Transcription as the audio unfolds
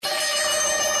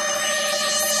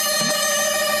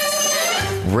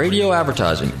Radio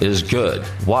advertising is good.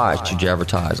 Why should you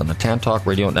advertise on the Tan Talk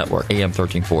Radio Network, AM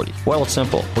 1340? Well, it's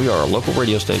simple. We are a local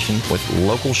radio station with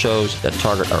local shows that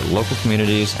target our local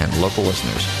communities and local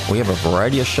listeners. We have a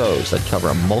variety of shows that cover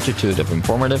a multitude of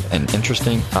informative and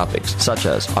interesting topics, such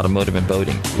as automotive and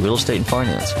boating, real estate and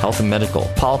finance, health and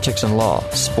medical, politics and law,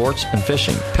 sports and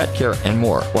fishing, pet care, and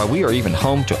more. Why, we are even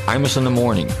home to Imus in the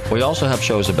Morning. We also have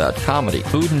shows about comedy,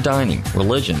 food and dining,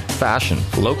 religion, fashion,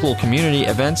 local community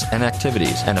events and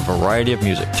activities, and a variety of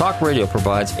music. Talk radio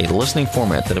provides a listening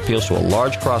format that appeals to a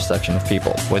large cross-section of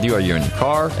people. Whether you are in your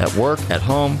car, at work, at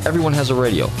home, everyone has a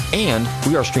radio. And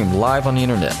we are streamed live on the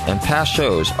internet, and past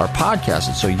shows are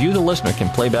podcasted so you, the listener, can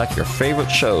play back your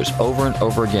favorite shows over and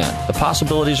over again. The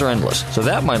possibilities are endless. So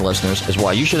that, my listeners, is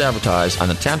why you should advertise on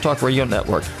the Tan Talk Radio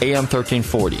Network, AM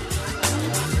 1340.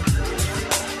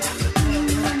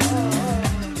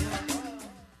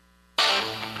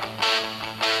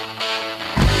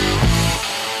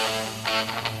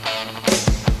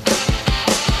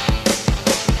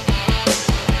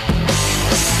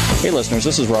 Hey listeners,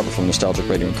 this is Robert from Nostalgic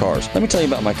Radio and Cars. Let me tell you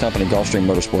about my company, Gulfstream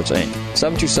Motorsports, Inc.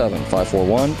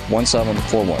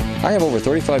 727-541-1741. I have over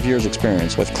 35 years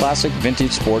experience with classic,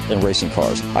 vintage, sport, and racing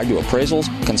cars. I do appraisals,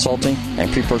 consulting,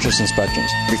 and pre-purchase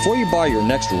inspections. Before you buy your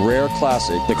next rare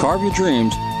classic, the car of your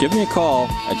dreams, give me a call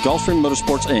at Gulfstream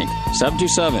Motorsports, Inc.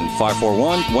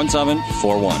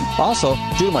 727-541-1741. Also,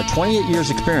 due to my 28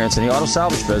 years experience in the auto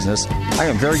salvage business, I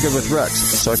am very good with wrecks.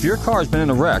 So if your car has been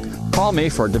in a wreck, call me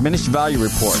for a diminished value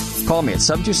report. Call me at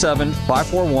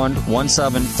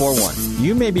 727-541-1741.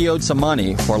 You may be owed some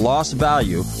money for lost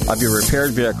value of your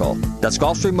repaired vehicle. That's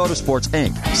Gulfstream Motorsports,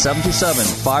 Inc.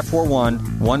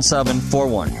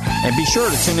 727-541-1741. And be sure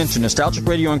to tune in to Nostalgic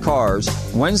Radio and Cars,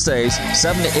 Wednesdays,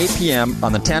 7 to 8 p.m.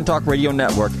 on the Tan Talk Radio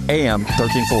Network, AM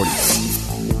 1340.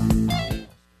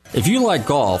 If you like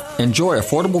golf, enjoy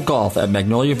affordable golf at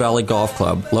Magnolia Valley Golf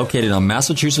Club, located on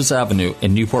Massachusetts Avenue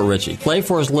in Newport Richey. Play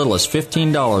for as little as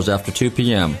 $15 after 2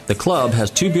 p.m. The club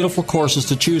has 2 beautiful courses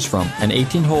to choose from, an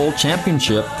 18-hole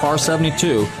championship par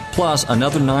 72, plus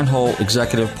another 9-hole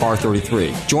executive par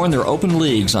 33. Join their open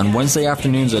leagues on Wednesday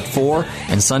afternoons at 4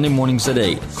 and Sunday mornings at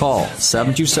 8. Call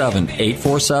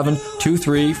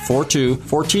 727-847-2342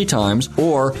 for tee times,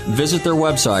 or visit their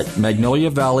website,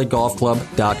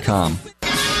 magnoliavalley.golfclub.com.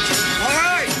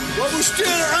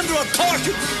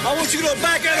 I want you to go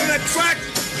back out on that track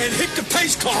and hit the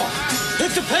pace car.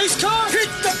 Hit the pace car? Hit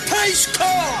the pace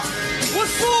car! What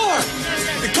for?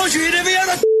 Because you hit every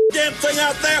other damn thing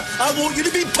out there. I want you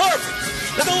to be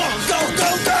perfect. Now go on, go,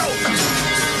 go, go!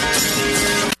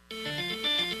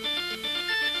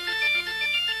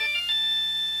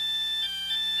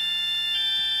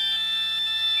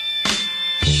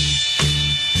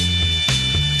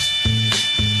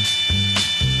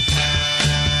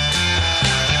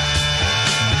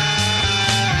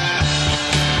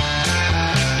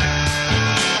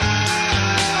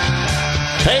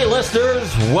 Hey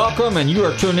listeners, welcome, and you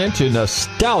are tuned in to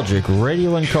Nostalgic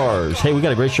Radio and Cars. Hey, we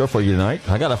got a great show for you tonight.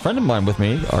 I got a friend of mine with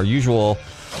me, our usual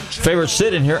favorite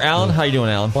sit in here. Alan, how you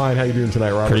doing, Alan? Fine, how you doing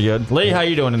tonight, Robert? Pretty good. Lee, how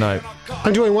you doing tonight?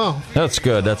 I'm doing well. That's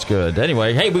good, that's good.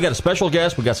 Anyway, hey, we got a special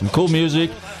guest, we got some cool music,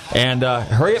 and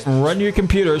hurry up and run your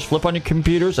computers, flip on your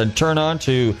computers, and turn on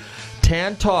to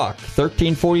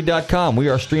TanTalk1340.com. We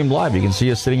are streamed live. You can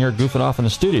see us sitting here goofing off in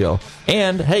the studio.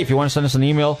 And, hey, if you want to send us an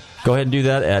email, go ahead and do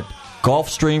that at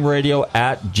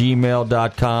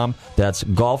Gulfstreamradio@gmail.com. That's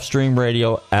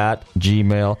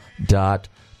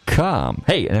Gulfstreamradio@gmail.com.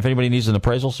 Hey, and if anybody needs an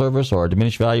appraisal service or a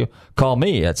diminished value, call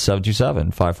me at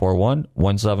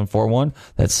 727-541-1741.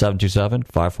 That's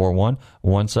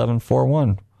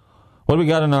 727-541-1741. What do we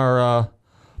got in our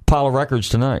pile of records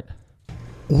tonight?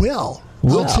 Well,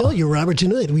 I'll tell you, Robert,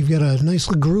 tonight we've got a nice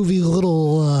groovy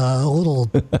little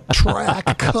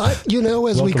track cut, as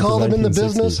Welcome we call them in the 1960s.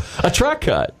 business. A track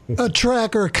cut. A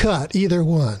track or cut, either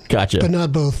one. Gotcha. But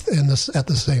not both at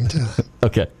the same time.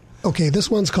 Okay. Okay, this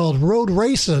one's called Road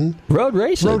Racin'. Road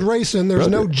Racin'. Road Racin'. There's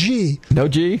no G. No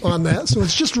G? On that, so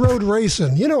it's just Road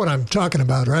Racin'. You know what I'm talking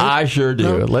about, right? I sure do.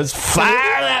 No? Let's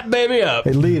fire that baby up.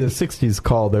 Hey, Lee, the 60s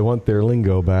called. They want their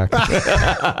lingo back.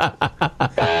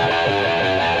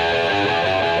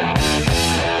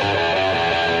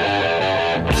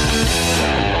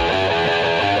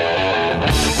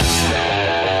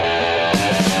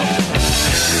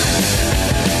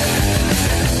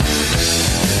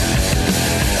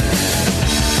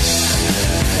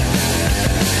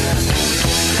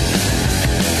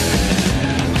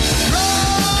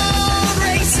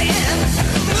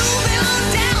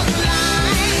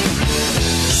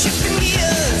 Shifting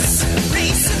gears,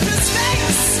 racing through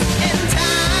space.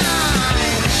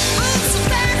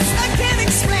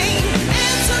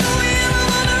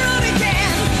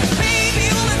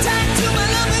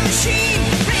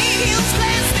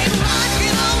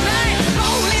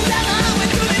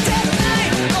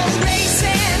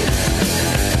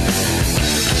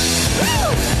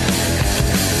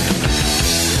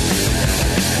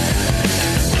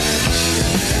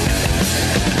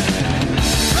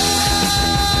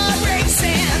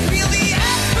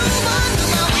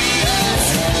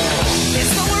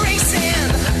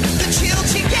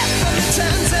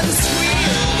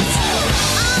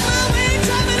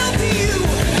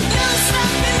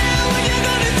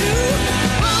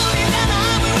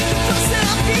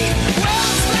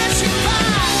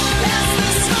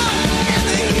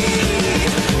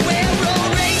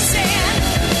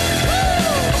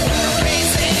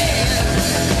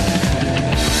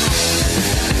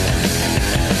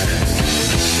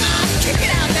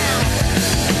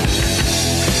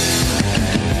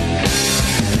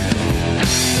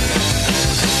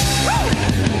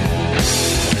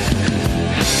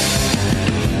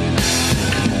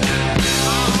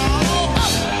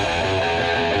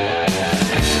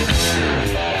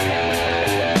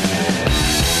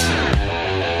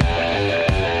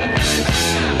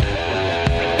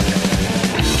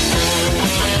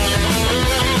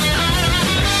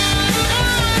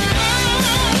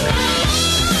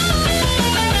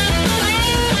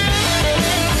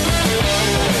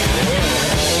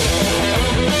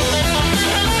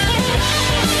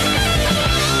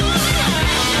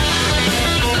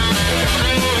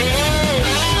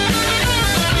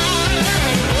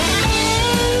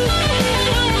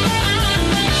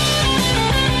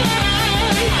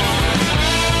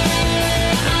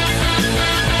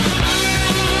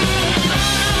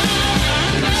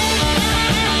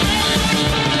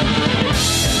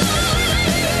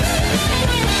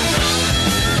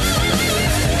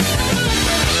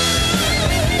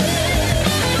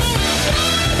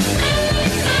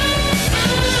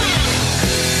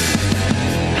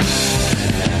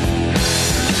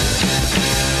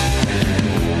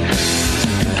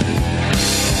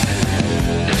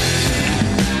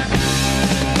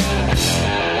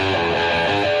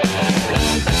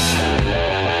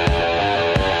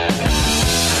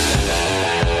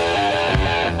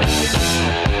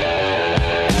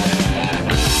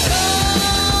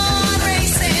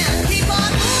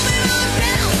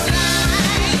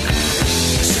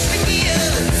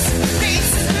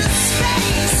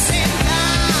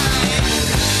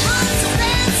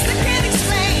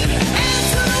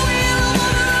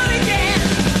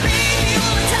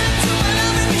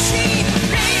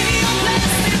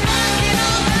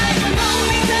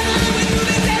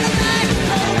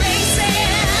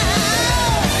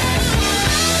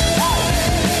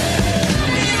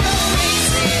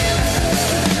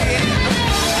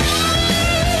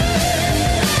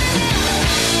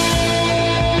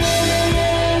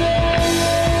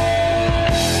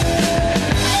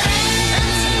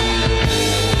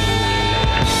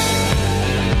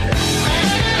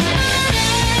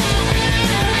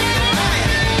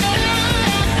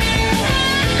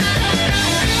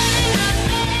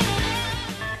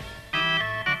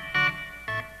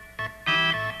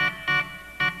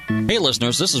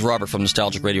 listeners, this is Robert from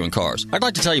Nostalgic Radio and Cars. I'd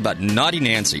like to tell you about Naughty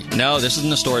Nancy. No, this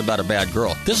isn't a story about a bad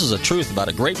girl. This is a truth about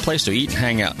a great place to eat and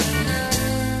hang out.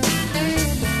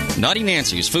 Naughty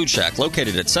Nancy's Food Shack,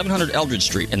 located at 700 Eldridge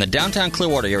Street in the downtown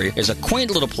Clearwater area, is a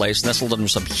quaint little place nestled under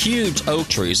some huge oak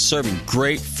trees, serving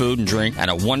great food and drink and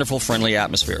a wonderful, friendly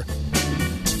atmosphere.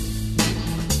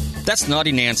 That's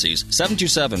Naughty Nancy's,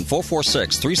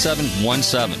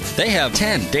 727-446-3717. They have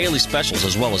 10 daily specials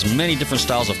as well as many different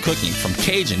styles of cooking, from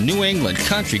Cajun, New England,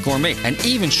 country, gourmet, and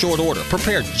even short order,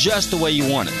 prepared just the way you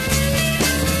want it.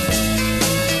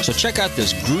 So check out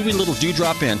this groovy little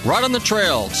Dewdrop Inn right on the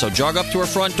trail. So jog up to her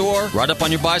front door, ride up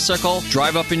on your bicycle,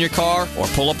 drive up in your car, or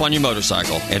pull up on your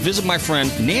motorcycle and visit my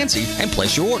friend Nancy and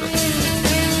place your order.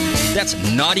 That's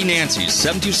Naughty Nancy's,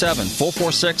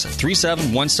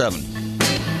 727-446-3717.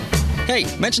 Hey,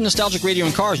 mention Nostalgic Radio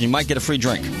and Cars and you might get a free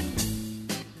drink.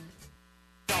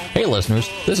 Hey listeners,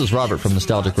 this is Robert from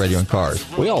Nostalgic Radio and Cars.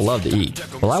 We all love to eat.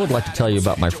 Well, I would like to tell you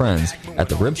about my friends at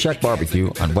the Rib Shack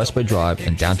Barbecue on West Bay Drive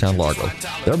in downtown Largo.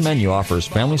 Their menu offers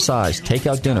family-sized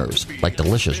takeout dinners like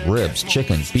delicious ribs,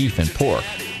 chicken, beef, and pork,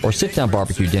 or sit-down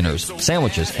barbecue dinners,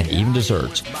 sandwiches, and even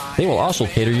desserts. They will also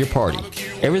cater your party.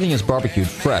 Everything is barbecued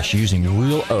fresh using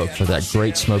real oak for that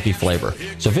great smoky flavor.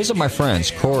 So visit my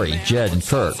friends Corey, Jed, and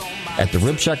Kirk at the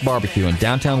Rib Shack Barbecue in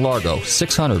downtown Largo,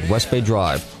 600 West Bay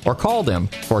Drive, or call them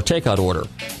for a takeout order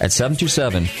at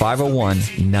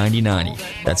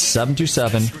 727-501-9090. That's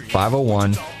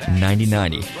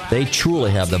 727-501-9090. They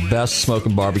truly have the best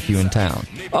smoking barbecue in town.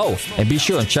 Oh, and be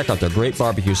sure and check out their great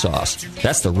barbecue sauce.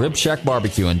 That's the Rib Shack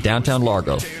Barbecue in downtown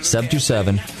Largo,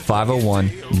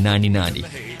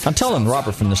 727-501-9090. I'm telling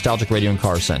Robert from Nostalgic Radio and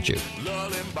Cars sent you.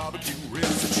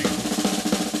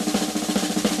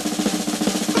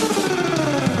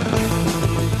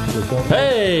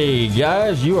 Hey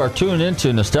guys, you are tuning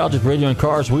into Nostalgic Radio and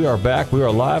Cars. We are back. We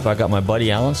are live. I got my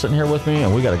buddy Alan sitting here with me,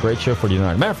 and we got a great show for you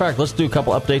tonight. Matter of fact, let's do a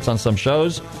couple updates on some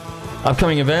shows.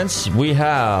 Upcoming events, we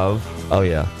have,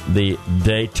 the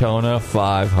Daytona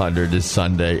 500 is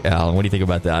Sunday. Alan, what do you think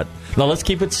about that? No, let's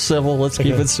keep it civil.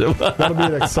 That'll be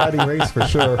an exciting race for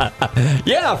sure.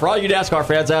 Yeah, for all you NASCAR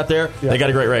fans out there, They got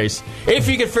a great race. If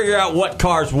you can figure out what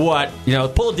car's what,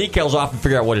 pull the decals off and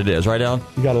figure out what it is, right, Alan?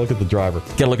 You got to look at the driver.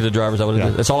 Got to look at the driver. Is that what it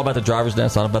is? It's all about the drivers now.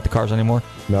 It's not about the cars anymore.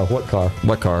 No, what car?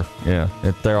 What car? Yeah,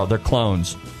 they're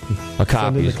clones. A copy.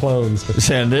 Send in the clones.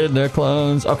 Send in their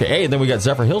clones. Okay, hey, then we got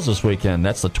Zephyr Hills this weekend.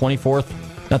 That's the 24th.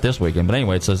 Not this weekend, but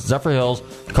anyway, it says Zephyr Hills,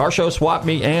 Car Show, Swap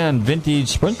Meet, and Vintage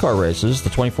Sprint Car Races, the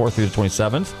 24th through the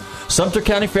 27th. Sumter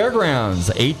County Fairgrounds,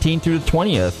 the 18th through the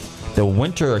 20th. The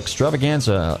Winter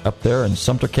Extravaganza up there in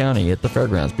Sumter County at the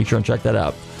Fairgrounds. Be sure and check that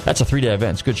out. That's a 3-day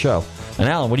event. It's a good show. And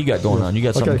Alan, what do you got going on? You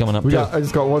got something coming up, too? I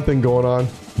just got one thing going on.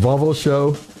 Volvo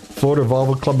Show, Florida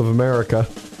Volvo Club of America,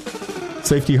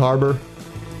 Safety Harbor,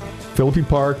 Philippi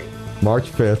Park, March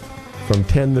 5th from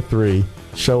 10 to 3.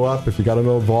 Show up if you got an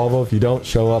old Volvo. If you don't,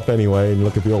 show up anyway and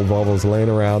look at the old Volvos laying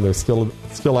around. They're still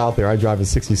out there. I drive a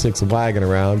 66 wagon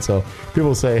around, so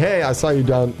people say, hey, I saw you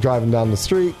driving down the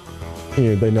street.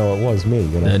 They know it was me.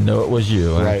 They know it was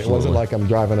you. Right. Absolutely. It wasn't like I'm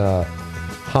driving a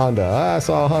Honda. I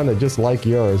saw a Honda just like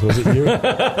yours. Was it you?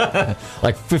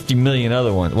 Like 50 million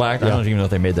other ones. Well, I don't even know if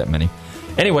they made that many.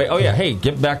 Anyway, hey,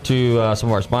 get back to some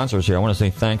of our sponsors here. I want to say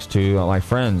thanks to my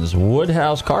friends,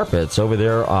 Woodhouse Carpets, over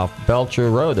there off Belcher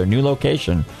Road, their new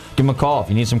location. Give them a call if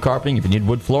you need some carpeting, if you need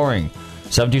wood flooring.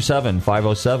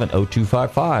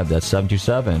 727-507-0255. That's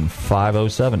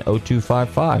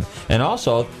 727-507-0255. And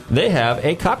also, they have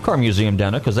a cop car museum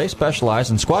down there because they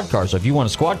specialize in squad cars. So if you want a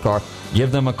squad car,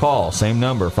 give them a call. Same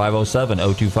number,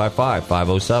 507-0255,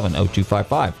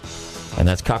 507-0255. And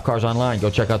that's Cop Cars Online. Go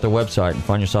check out their website and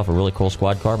find yourself a really cool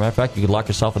squad car. Matter of fact, you could lock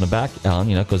yourself in the back, Alan,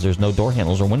 because there's no door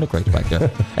handles or window crates back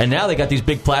there. And now they got these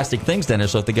big plastic things down there,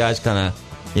 so if the guys kind of,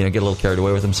 get a little carried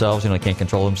away with themselves, they can't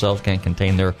control themselves, can't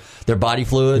contain their body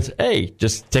fluids, hey,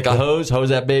 just take a hose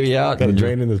that baby out. Got to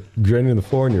drain in the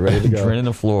floor and you're ready to go. Drain in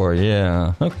the floor,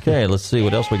 yeah. Okay, let's see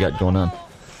what else we got going on.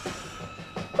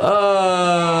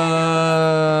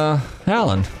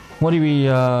 Alan. What do we?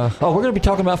 We're going to be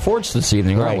talking about Fords this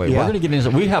evening, aren't we? Yeah. We're going to get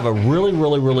into. We have a really,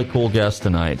 really, really cool guest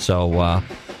tonight. So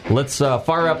let's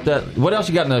fire up that. What else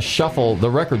you got in the shuffle?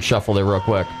 The record shuffle there, real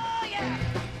quick.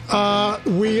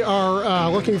 We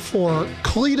are looking for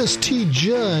Cletus T.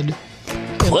 Judd.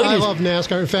 And I love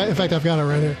NASCAR. In fact, I've got it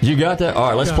right here. You got that? All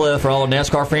right, let's play that for all the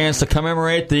NASCAR fans to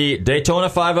commemorate the Daytona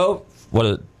 50. What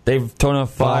is it? Daytona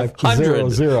 500.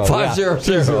 500.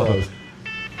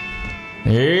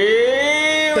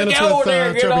 Here we go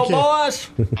there, good old boys.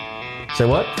 Say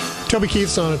what? Toby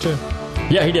Keith's on it, too.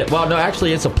 Yeah, he did. Well, no,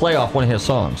 actually, it's a play off one of his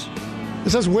songs.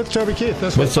 It says with Toby Keith.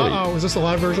 That's with what. Is this the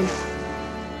live version?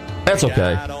 That's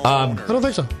okay. I don't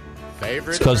think so.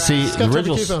 Because, see, It's the got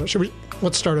original... Keith on it.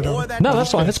 Let's start it over. No,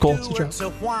 that's fine. It's cool.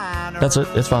 That's it.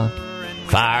 It's fine.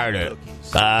 Fired up.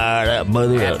 Fired up,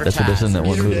 mother. That's what this is in that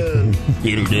one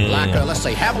movie. Like, let's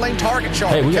say, Havoline, Target,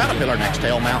 Charlotte, Caterpillar,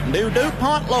 Nextel, Mountain Dew,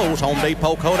 DuPont, Lowe's, Home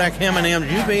Depot, Kodak,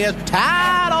 M&M's, UPS,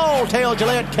 Tide, Old Tail,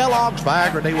 Gillette, Kellogg's,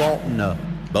 Viagra, DeWalton,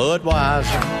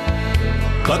 Budweiser.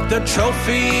 But the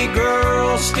trophy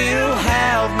girls still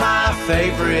have my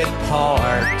favorite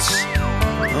parts.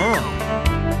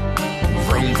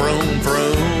 Vroom, vroom,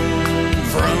 vroom,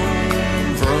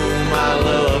 vroom, vroom, I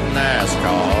love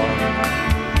NASCAR.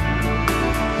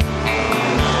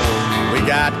 We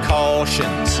got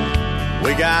cautions,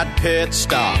 we got pit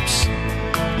stops.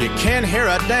 You can't hear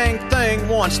a dang thing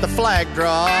once the flag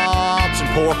drops. And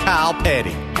poor Kyle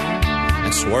Petty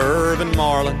and Swerve and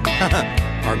Marlin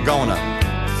are gonna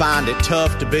find it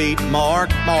tough to beat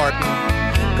Mark Martin.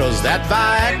 'Cause that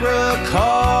Viagra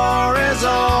car is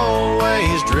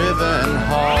always driven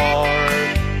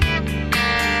hard.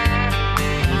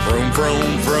 Vroom,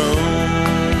 vroom,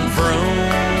 vroom, vroom,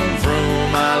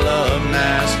 vroom, I love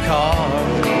NASCAR.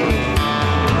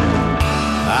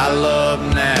 I love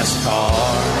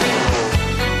NASCAR.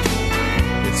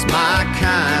 It's my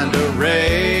kind of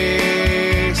race.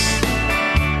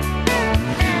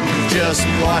 Just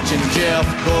watching Jeff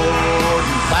Gordon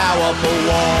plow up a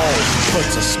wall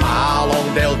puts a smile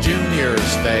on Dale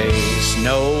Jr.'s face.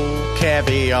 No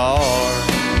caviar.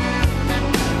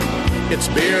 It's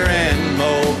beer and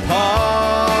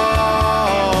Mopar.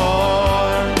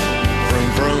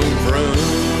 Vroom, vroom, vroom,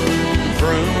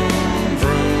 vroom,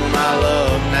 vroom. I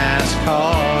love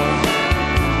NASCAR.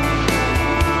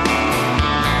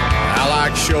 I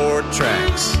like short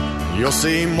tracks. You'll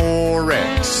see more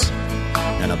wrecks.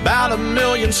 And about 1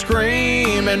 million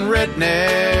screaming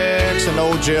rednecks. And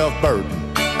old Jeff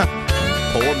Burton,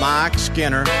 poor Mike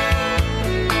Skinner.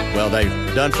 Well, they've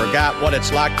done forgot what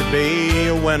it's like to be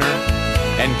a winner.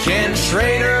 And Ken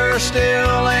Schrader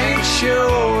still ain't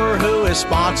sure who his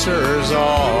sponsors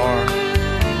are.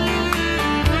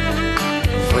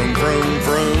 Vroom, vroom,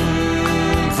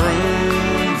 vroom,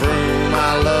 vroom, vroom,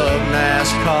 I love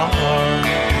NASCAR.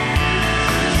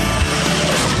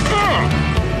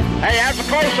 Hey, that's a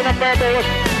close one up there, boys.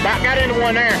 About got into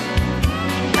one there.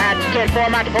 I had to tell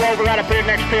him I had to pull over right up here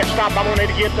next pit stop. I'm going to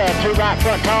need to get the 2 right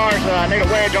front tires. I need a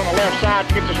wedge on the left side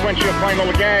to get this windshield clean, a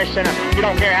little gas. And you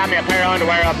don't care how many pair of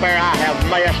underwear up there. I have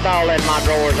messed all in my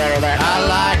drawers out of that. I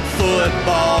like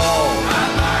football. I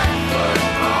like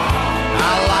football.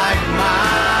 I like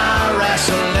my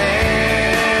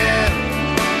wrestling.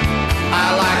 I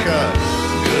like a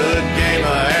good game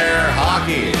of air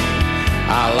hockey.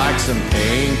 I like some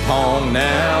ping pong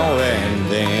now and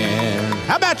then.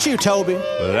 How about you, Toby?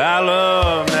 But I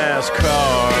love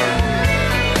NASCAR.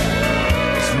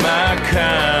 It's my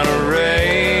kind of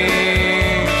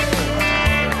race.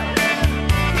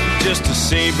 Just to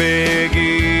see Big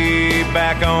E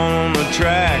back on the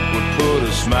track would put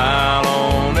a smile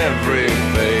on every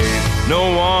face.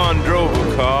 No one drove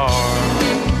a car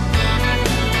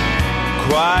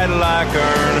quite like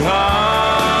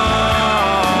Earnhardt.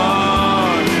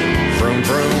 Vroom,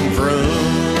 vroom,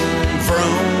 vroom,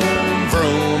 vroom,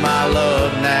 vroom, I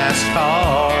love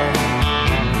NASCAR.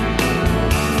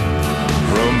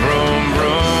 Vroom, vroom,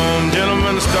 vroom,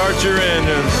 gentlemen, start your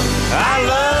engines. I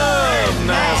love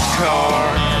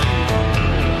NASCAR.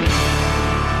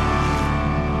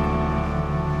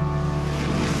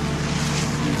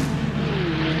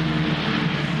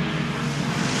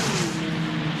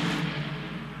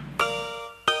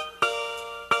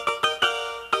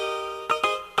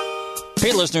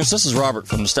 Hey listeners, this is Robert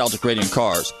from Nostalgic Radio and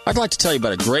Cars. I'd like to tell you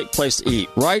about a great place to eat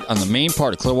right on the main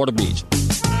part of Clearwater Beach.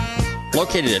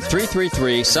 Located at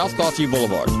 333 South Gulfview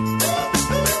Boulevard.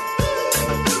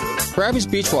 Krabby's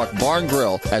Beach Walk Bar and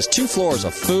Grill has 2 floors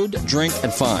of food, drink,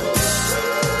 and fun.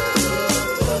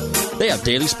 They have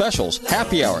daily specials,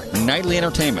 happy hour, and nightly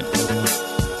entertainment.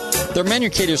 Their menu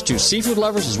caters to seafood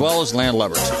lovers as well as land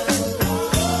lovers.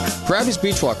 Krabby's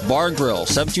Beach Walk Bar and Grill,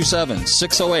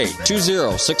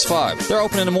 727-608-2065. They're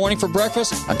open in the morning for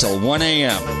breakfast until 1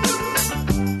 a.m.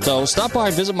 So stop by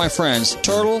and visit my friends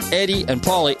Turtle, Eddie, and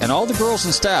Polly, and all the girls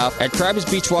and staff at Krabby's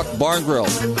Beach Walk Bar and Grill.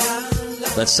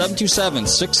 That's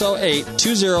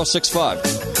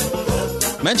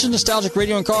 727-608-2065. Mention Nostalgic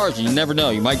Radio and Cars, and you never know,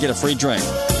 you might get a free drink.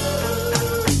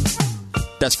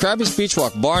 That's Krabby's Beach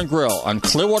Walk Bar and Grill on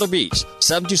Clearwater Beach,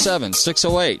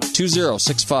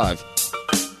 727-608-2065.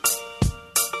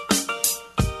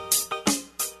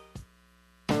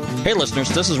 Hey listeners,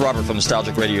 this is Robert from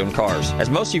Nostalgic Radio and Cars. As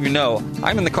most of you know,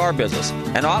 I'm in the car business,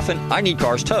 and often I need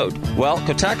cars towed. Well,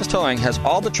 Kotakis Towing has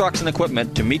all the trucks and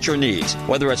equipment to meet your needs.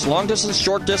 Whether it's long distance,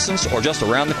 short distance, or just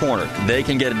around the corner, they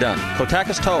can get it done.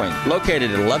 Kotakis Towing, located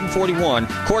at 1141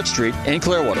 Court Street in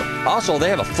Clearwater. Also, they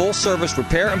have a full-service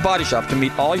repair and body shop to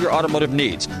meet all your automotive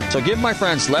needs. So give my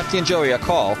friends Lefty and Joey a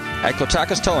call at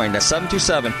Kotakis Towing. That's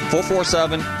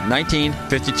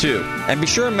 727-447-1952. And be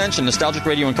sure and mention Nostalgic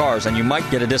Radio and Cars, and you might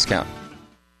get a discount.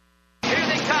 Here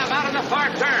they come out of the far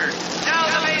turn. Now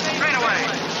the main straightaway.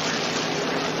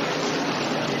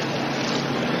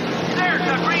 There's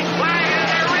the green flag,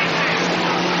 and they're racing.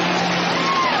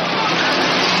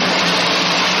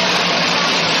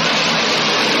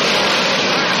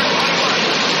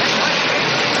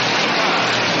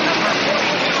 Number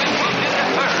 42 is moved into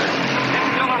third. It's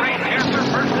still a race here for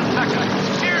first and second.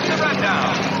 Here's the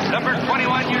rundown. Number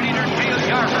 21, your leader, Tail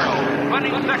Yarborough.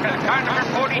 Running second, car number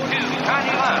 42,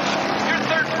 Tiny Love. Your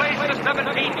third place, the 17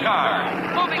 car.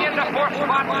 Moving into fourth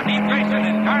spot, Steve Grayson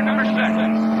in car number 6.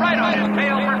 Right on his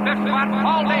tail for fifth spot,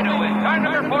 Paul Nato in car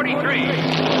number 43.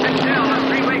 And now the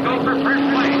three-way go for first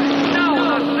place. Now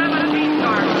the 17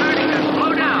 car starting to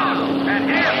slow down. And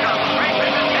here comes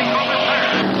Grayson to take over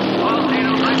third. Paul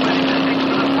Nato right ready to take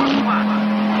for the fourth spot.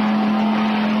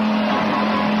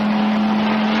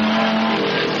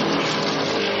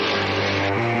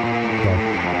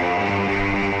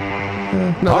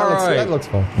 That looks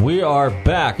fun. We are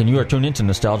back, and you are tuned into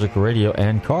Nostalgic Radio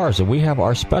and Cars, and we have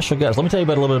our special guest. Let me tell you a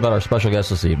little bit about our special guest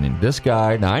this evening. This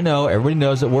guy, now I know everybody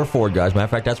knows that we're Ford guys. Matter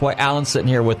of fact, that's why Alan's sitting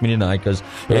here with me tonight, because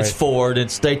it's Ford,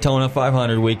 it's Daytona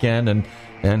 500 weekend, and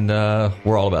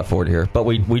we're all about Ford here. But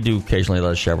we do occasionally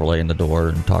let a Chevrolet in the door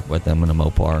and talk about them and a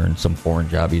Mopar and some foreign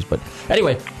jobbies. But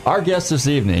anyway, our guest this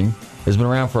evening has been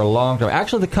around for a long time.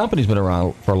 Actually, the company's been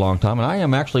around for a long time, and I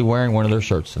am actually wearing one of their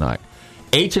shirts tonight.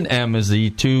 H&M is the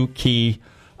two key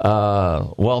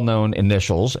well-known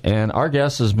initials, and our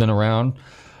guest has been around,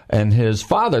 and his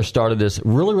father started this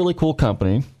really, really cool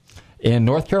company in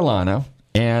North Carolina,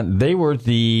 and they were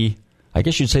the, I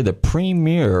guess you'd say, the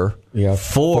premier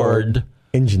Ford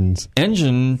engine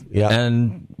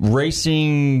and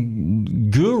racing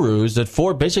gurus that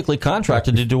Ford basically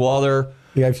contracted to do all their...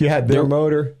 Yeah, if you had their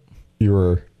motor, you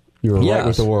were right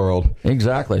with the world.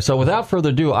 Exactly. So without further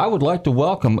ado, I would like to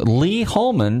welcome Lee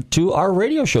Holman to our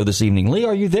radio show this evening. Lee,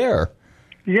 are you there?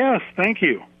 Yes, thank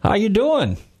you. How you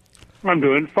doing? I'm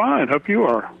doing fine. Hope you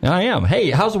are. I am. Hey,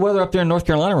 how's the weather up there in North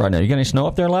Carolina right now? You got any snow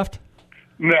up there left?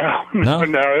 No.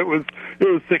 It was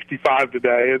 65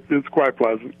 today. It's quite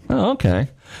pleasant. Oh, okay.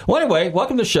 Well, anyway,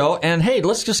 welcome to the show. And hey,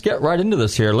 let's just get right into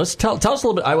this here. Let's tell us a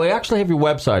little bit. I actually have your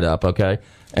website up, okay?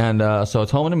 And so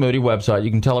it's Holman and Moody website. You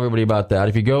can tell everybody about that.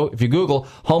 If you Google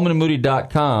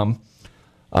holmanandmoody.com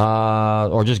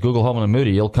or just Google Holman and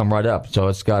Moody, you'll come right up. So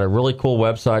it's got a really cool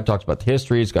website. Talks about the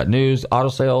history. It's got news, auto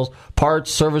sales,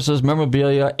 parts, services,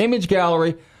 memorabilia, image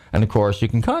gallery, and of course you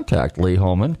can contact Lee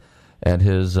Holman at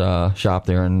his shop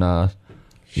there in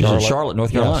Charlotte,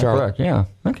 North Carolina. Correct? Yeah.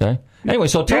 Okay. Anyway,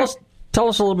 so tell us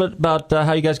a little bit about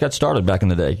how you guys got started back in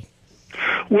the day.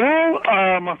 Well,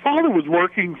 my father was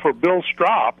working for Bill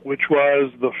Stropp, which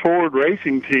was the Ford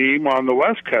racing team on the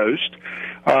West Coast,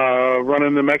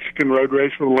 running the Mexican road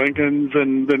race with Lincolns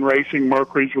and then racing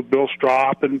Mercury's with Bill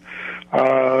Stropp and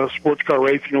sports car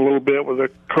racing a little bit with a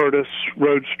Curtis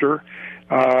Roadster,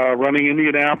 running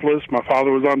Indianapolis. My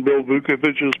father was on Bill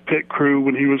Vukovic's pit crew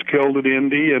when he was killed at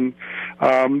Indy, and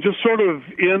just sort of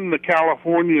in the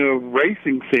California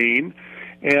racing scene.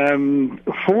 And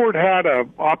Ford had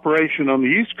an operation on the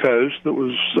East Coast that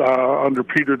was under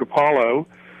Peter DiPaolo,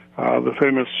 the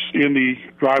famous Indy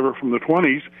driver from the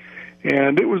 20s,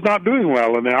 and it was not doing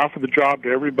well, and they offered the job to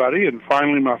everybody, and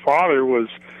finally my father was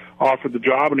offered the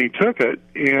job, and he took it,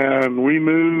 and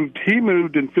he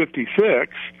moved in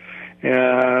 56,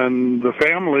 and the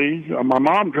family, my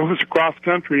mom drove us across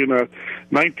country in a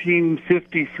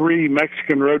 1953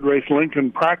 Mexican road race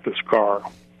Lincoln practice car.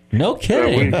 No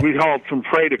kidding. We hauled some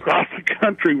freight across the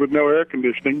country with no air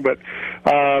conditioning, but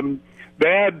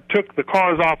Dad took the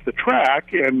cars off the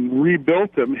track and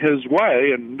rebuilt them his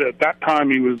way, and at that time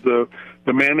he was the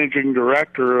managing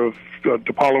director of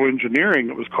DiPaolo Engineering,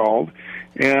 it was called,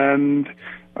 and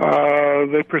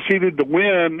they proceeded to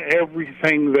win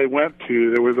everything they went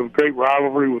to. There was a great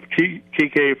rivalry with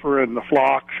Kiefer and the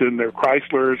Flocks and their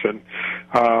Chryslers, and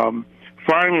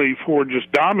finally, Ford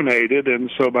just dominated, and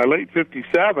so by late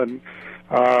 57,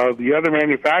 the other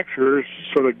manufacturers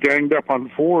sort of ganged up on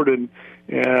Ford and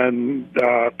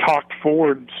talked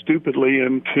Ford stupidly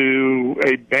into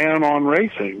a ban on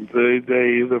racing.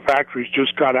 The factories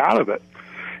just got out of it.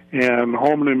 And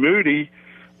Holman and Moody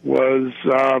was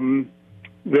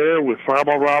there with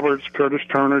Fireball Roberts, Curtis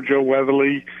Turner, Joe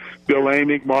Weatherly, Bill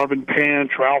Amick, Marvin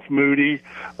Panch, Ralph Moody,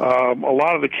 a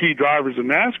lot of the key drivers in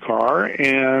NASCAR.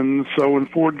 And so when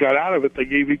Ford got out of it, they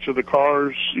gave each of the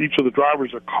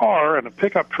drivers a car and a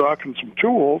pickup truck and some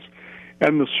tools,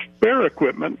 and the spare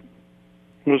equipment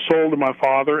was sold to my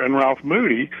father and Ralph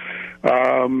Moody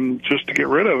just to get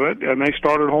rid of it, and they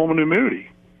started Holman and Moody.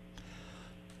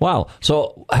 Wow.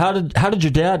 So how did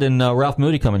your dad and Ralph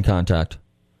Moody come in contact?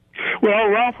 Well,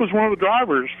 Ralph was one of the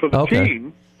drivers for the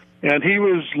team, and he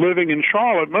was living in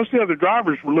Charlotte. Most of the other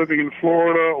drivers were living in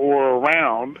Florida or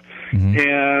around,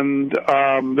 and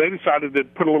they decided to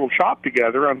put a little shop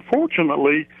together.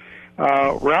 Unfortunately,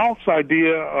 Ralph's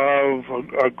idea of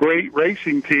a great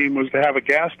racing team was to have a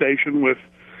gas station with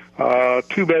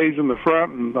 2 bays in the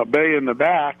front and a bay in the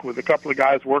back with a couple of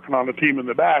guys working on the team in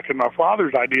the back. And my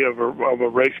father's idea of a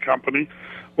race company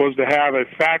was to have a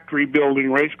factory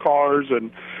building race cars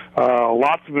and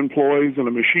lots of employees and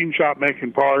a machine shop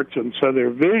making parts. And so their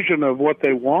vision of what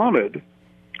they wanted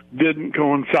didn't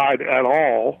coincide at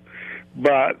all.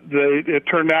 But it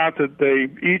turned out that they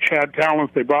each had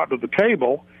talents they brought to the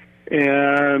table,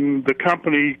 and the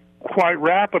company quite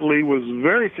rapidly was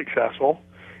very successful.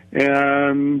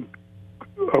 And,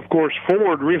 of course,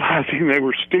 Ford, realizing they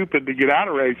were stupid to get out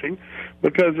of racing,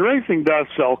 because racing does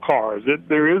sell cars.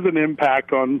 There is an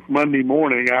impact on Monday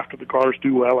morning after the cars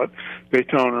do well at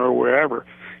Daytona or wherever.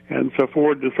 And so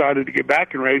Ford decided to get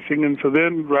back in racing, and so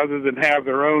then rather than have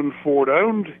their own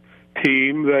Ford-owned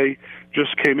team, they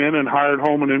just came in and hired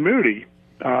Holman and Moody.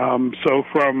 So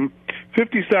from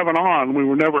 57 on, we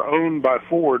were never owned by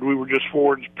Ford. We were just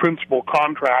Ford's principal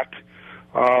contract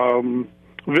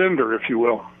vendor, if you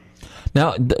will.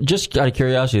 Now, just out of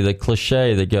curiosity, the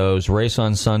cliche that goes race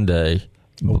on Sunday,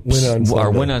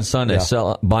 win on Sunday,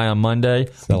 buy on Monday,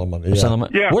 sell on Monday.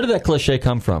 Yeah. Where did that cliche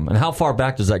come from, and how far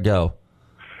back does that go?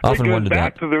 It goes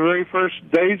back to the very first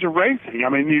days of racing. I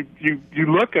mean,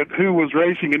 you look at who was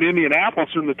racing in Indianapolis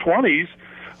in the 20s,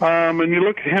 and you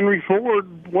look at Henry Ford,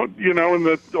 in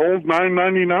the old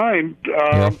 999,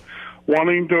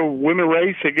 wanting to win a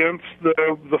race against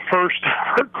the first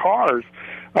cars.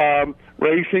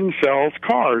 Racing sells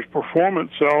cars.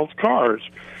 Performance sells cars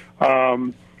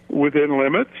within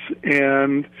limits,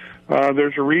 and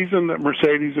there's a reason that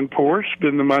Mercedes and Porsche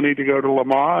spend the money to go to Le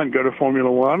Mans and go to Formula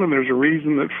One, and there's a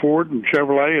reason that Ford and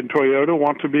Chevrolet and Toyota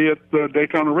want to be at the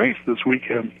Daytona race this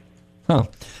weekend. Oh,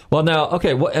 well, now,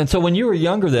 okay, and so when you were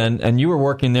younger then, and you were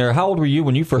working there, how old were you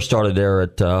when you first started there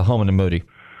at Holman and Moody?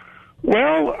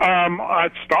 Well, I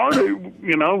started,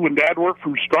 when Dad worked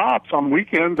from Strops on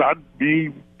weekends, I'd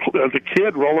be, as a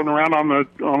kid, rolling around on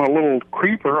a little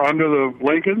creeper under the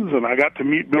Lincolns, and I got to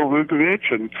meet Bill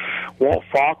Vukovich and Walt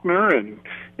Faulkner, and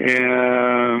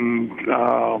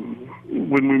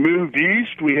when we moved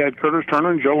east, we had Curtis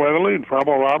Turner and Joe Weatherly and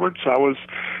Fireball Roberts. I was,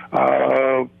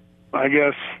 I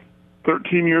guess,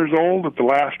 13 years old at the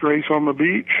last race on the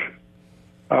beach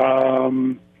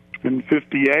in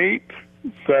 58.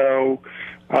 So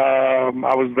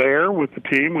I was there with the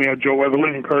team. We had Joe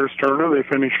Weatherly and Curtis Turner. They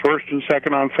finished first and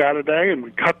second on Saturday, and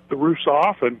we cut the roofs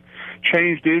off and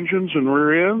changed engines and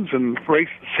rear ends and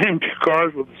raced the same two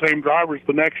cars with the same drivers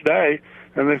the next day,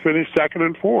 and they finished second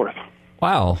and fourth.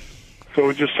 Wow. So it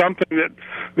was just something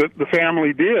that the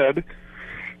family did,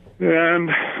 and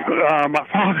my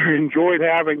father enjoyed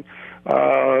having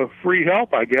free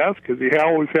help, I guess, because he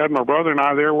always had my brother and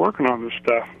I there working on this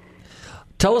stuff.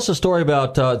 Tell us a story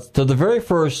about, so the very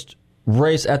first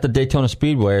race at the Daytona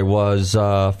Speedway was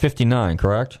 59,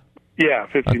 correct? Yeah,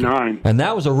 59. Okay. And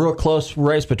that was a real close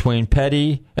race between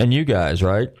Petty and you guys,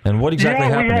 right? And what exactly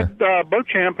happened there? We had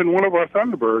Beauchamp in one of our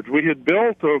Thunderbirds. We had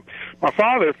built, my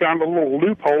father found a little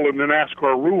loophole in the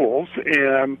NASCAR rules,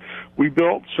 and we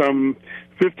built some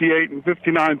 58 and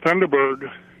 59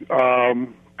 Thunderbird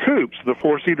coupes, the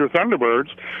four-seater Thunderbirds,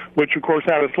 which of course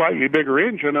had a slightly bigger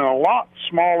engine and a lot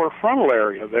smaller frontal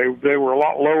area. They were a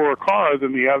lot lower car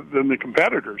than the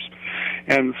competitors,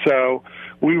 and so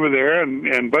we were there.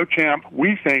 And Beauchamp,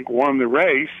 we think, won the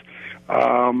race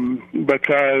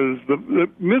because the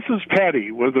Mrs.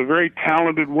 Petty was a very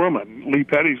talented woman, Lee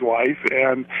Petty's wife,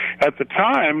 and at the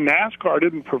time NASCAR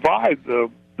didn't provide the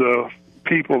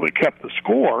people that kept the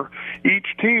score. Each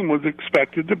team was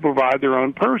expected to provide their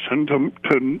own person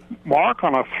to mark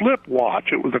on a flip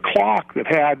watch. It was a clock that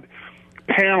had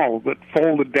panels that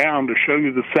folded down to show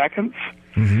you the seconds.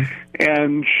 Mm-hmm.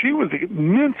 And she was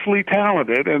immensely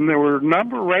talented, and there were a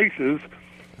number of races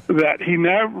that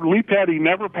Lee Petty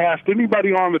never passed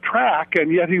anybody on the track,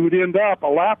 and yet he would end up a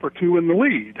lap or two in the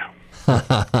lead.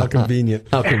 How convenient.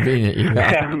 How convenient,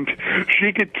 yeah. And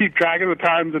she could keep track of the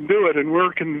times and do it. And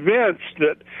we're convinced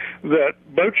that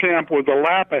Beauchamp was a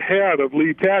lap ahead of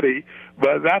Lee Petty,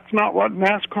 but that's not what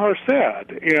NASCAR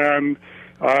said. And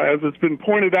as it's been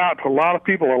pointed out to a lot of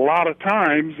people a lot of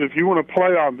times, if you want to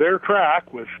play on their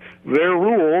track with their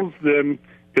rules, then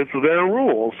it's their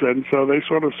rules. And so they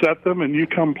sort of set them, and you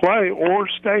come play or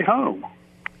stay home.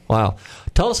 Wow.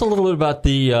 Tell us a little bit about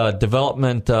the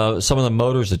development, some of the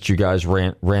motors that you guys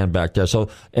ran back there. So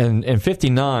in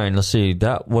 59, let's see,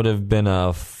 that would have been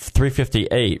a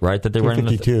 358, right? That they ran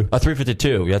 352. A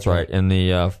 352, that's right. In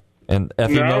the and FE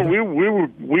no, motor?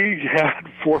 we had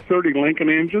 430 Lincoln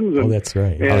engines. And, that's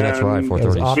right. That's right,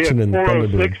 430. We had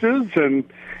 406s,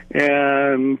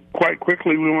 and quite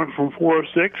quickly we went from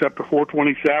 406 up to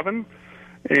 427.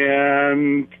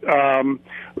 And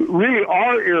really,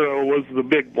 our era was the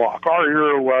big block. Our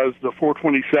era was the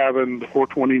 427, the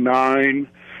 429,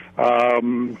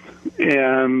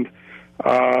 and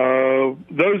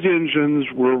those engines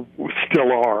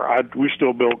still are. We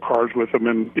still build cars with them,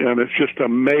 and it's just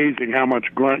amazing how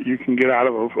much grunt you can get out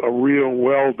of a real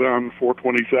well-done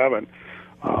 427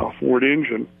 Ford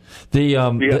engine. The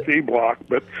FE block.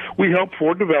 But we helped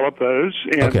Ford develop those,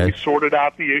 and we sorted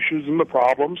out the issues and the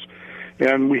problems.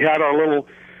 And we had our little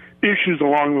issues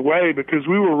along the way because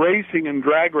we were racing and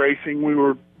drag racing. We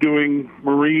were doing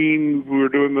marine. We were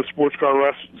doing the sports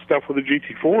car stuff with the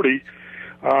GT40.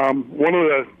 One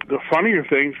of the funnier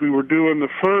things, we were doing the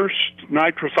first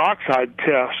nitrous oxide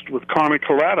test with Connie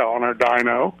Coletta on our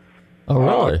dyno. Oh,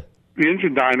 really? The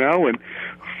engine dyno. And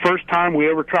first time we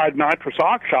ever tried nitrous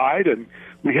oxide, and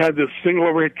we had this single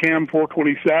overhead cam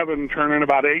 427 turning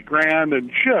about $8,000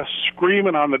 and just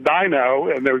screaming on the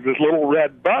dyno, and there was this little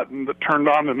red button that turned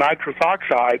on the nitrous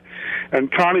oxide,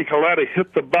 and Connie Coletta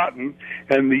hit the button,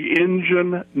 and the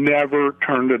engine never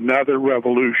turned another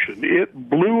revolution. It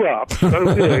blew up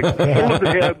so big, all of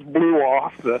the heads blew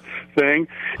off the thing.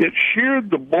 It sheared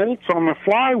the bolts on the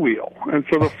flywheel, and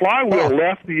so the flywheel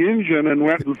left the engine and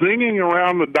went zinging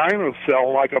around the dyno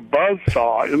cell like a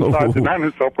buzzsaw inside the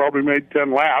dyno cell, probably made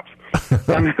 10 laps.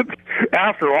 And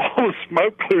after all the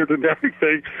smoke cleared and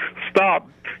everything stopped,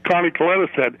 Connie Coletta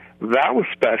said, "That was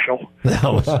special."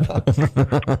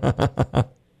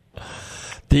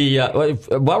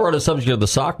 While we're on the subject of the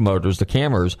sock motors, the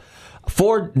cammers,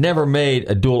 Ford never made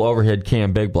a dual overhead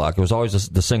cam big block. It was always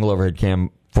the single overhead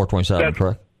cam 427,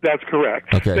 correct? That's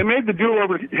correct. Okay. They made the dual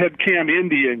overhead cam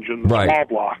Indy engine, the small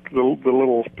block, the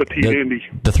little petite Indy.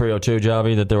 The 302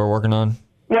 jobby that they were working on?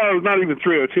 Well, it was not even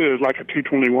 302. It was like a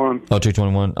 221. Oh,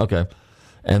 221. Okay.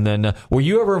 And then, were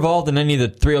you ever involved in any of the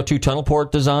 302 tunnel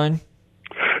port design?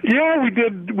 Yeah, we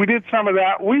did. We did some of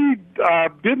that. We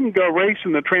didn't go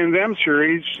racing the Trans Am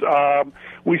series.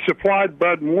 We supplied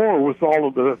Bud Moore with all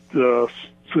of the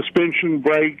suspension,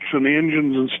 brakes, and the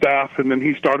engines and stuff, and then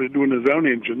he started doing his own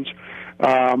engines.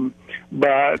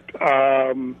 But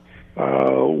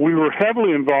we were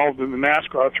heavily involved in the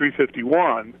NASCAR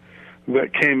 351.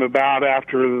 That came about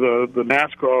after the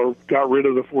NASCAR got rid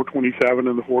of the 427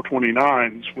 and the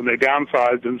 429s when they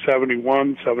downsized in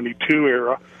 71, 72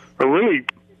 era, or really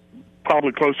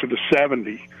probably closer to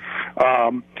 70.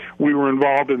 We were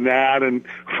involved in that, and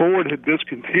Ford had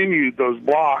discontinued those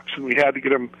blocks, and we had to get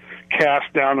them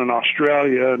cast down in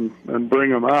Australia and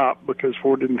bring them up because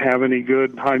Ford didn't have any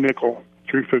good high-nickel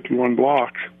 351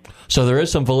 blocks. So there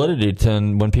is some validity to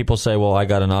when people say, well, I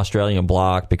got an Australian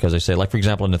block, because they say, like, for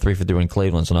example, in the 350 in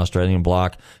Cleveland, it's an Australian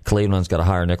block. Cleveland's got a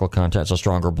higher nickel content, it's a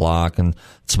stronger block, and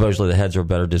supposedly the heads are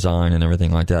better designed and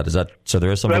everything like that. Is that so?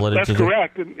 There is some validity to that? That's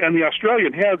correct. And the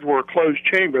Australian heads were a closed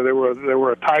chamber. They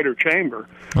were a tighter chamber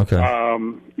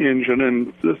engine.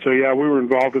 And so, yeah, we were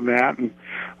involved in that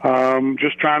and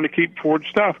just trying to keep Ford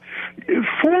stuff.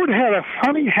 Ford had a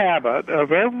funny habit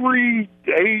of every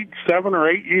 7 or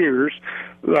 8 years,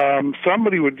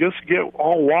 somebody would just get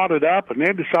all wadded up and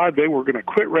they'd decide they were going to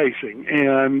quit racing.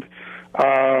 And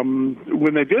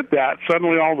when they did that,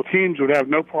 suddenly all the teams would have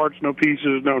no parts, no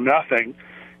pieces, no nothing.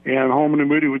 And Holman and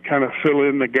Moody would kind of fill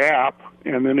in the gap.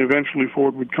 And then eventually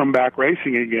Ford would come back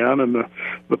racing again, and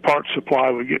the parts supply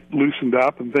would get loosened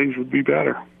up, and things would be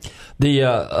better.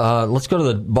 Let's go to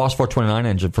the Boss 429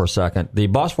 engine for a second. The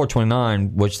Boss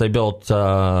 429, which they built,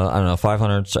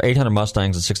 800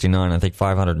 Mustangs in 69, I think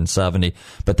 570,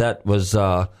 but that was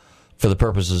for the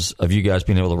purposes of you guys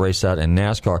being able to race that in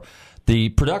NASCAR. The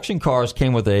production cars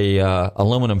came with a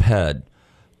aluminum head.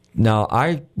 Now,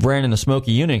 I ran into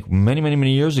Smokey Unick many, many,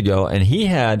 many years ago, and he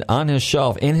had on his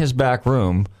shelf in his back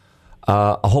room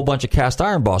a whole bunch of cast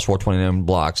iron Boss 429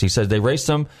 blocks. He said they raced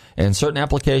them in certain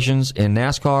applications in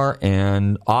NASCAR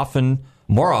and often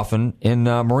more often in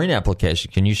marine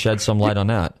application. Can you shed some light on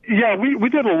that? Yeah, we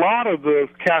did a lot of the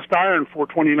cast iron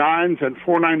 429s and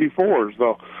 494s.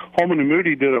 The Holman and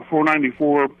Moody did a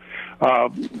 494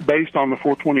 based on the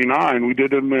 429. We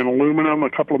did them in aluminum, a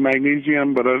couple of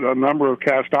magnesium, but a number of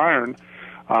cast iron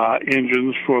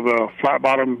engines for the flat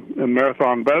bottom and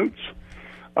marathon boats.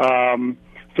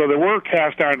 So there were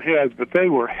cast iron heads, but they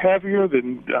were heavier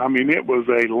than, it was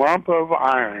a lump of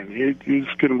iron. You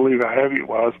just couldn't believe how heavy it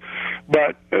was.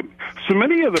 But so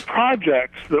many of the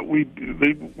projects that we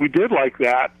did like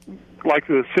that, like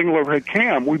the single overhead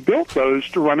cam, we built those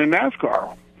to run in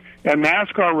NASCAR. And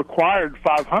NASCAR required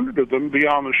 500 of them be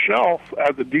on the shelf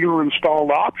as a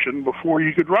dealer-installed option before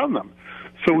you could run them.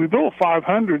 So we built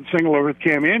 500 single overhead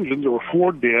cam engines, or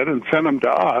Ford did, and sent them to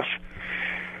us.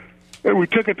 And we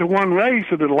took it to one race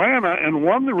at Atlanta and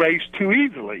won the race too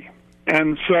easily.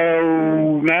 And so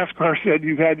NASCAR said,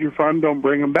 you've had your fun, don't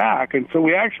bring them back. And so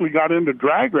we actually got into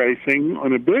drag racing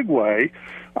in a big way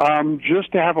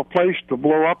just to have a place to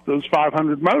blow up those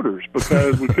 500 motors,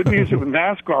 because we couldn't use it with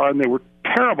NASCAR, and they were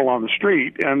terrible on the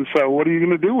street. And so what are you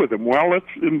going to do with them? Well, let's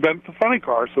invent the funny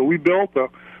car. So we built a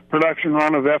production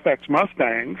run of FX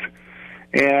Mustangs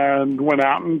and went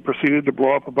out and proceeded to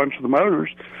blow up a bunch of the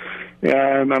motors.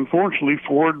 And unfortunately,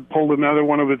 Ford pulled another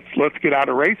one of its let's get out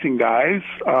of racing guys,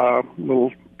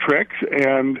 little tricks.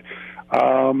 And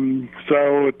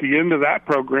so at the end of that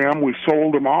program, we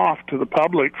sold them off to the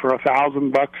public for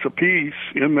 $1,000 a piece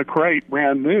in the crate,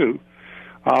 brand new.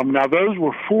 Now, those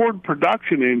were Ford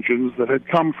production engines that had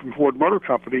come from Ford Motor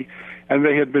Company, and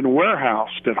they had been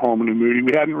warehoused at Holman and Moody.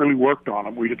 We hadn't really worked on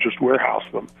them. We had just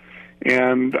warehoused them.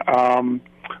 And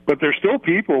but there's still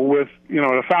people with,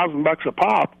 $1,000 a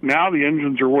pop. Now the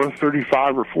engines are worth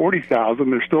 $35,000 or $40,000.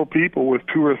 There's still people with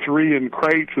 2 or 3 in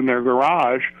crates in their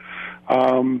garage.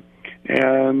 And,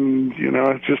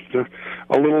 it's just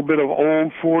a little bit of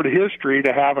old Ford history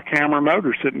to have a camera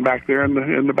motor sitting back there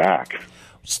in the back.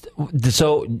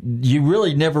 So you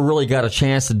really never really got a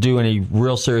chance to do any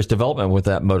real serious development with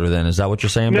that motor then? Is that what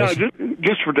you're saying? No,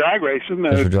 just for drag racing,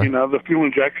 the fuel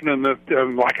injection and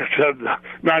like I said, the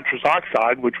nitrous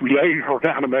oxide, which we later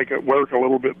down to make it work a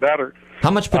little bit better. How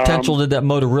much potential did that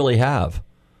motor really have?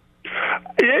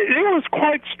 It was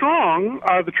quite strong.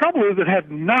 The trouble is it had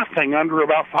nothing under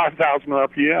about 5,000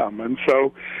 RPM. And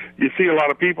so you see a lot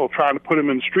of people trying to put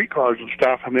them in street cars and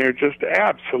stuff, and they're just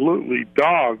absolutely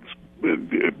dogs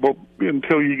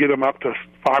until you get them up to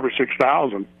 5,000 or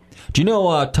 6,000. Do you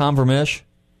know Tom Vermish?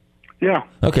 Yeah.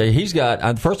 Okay, he's got,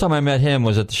 the first time I met him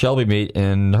was at the Shelby meet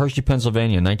in Hershey,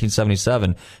 Pennsylvania in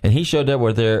 1977, and he showed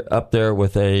up there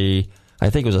with I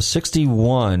think it was a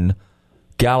 61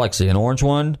 Galaxy, an orange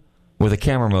one, with a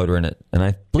camera motor in it. And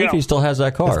I believe he still has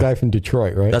that car. That's the guy from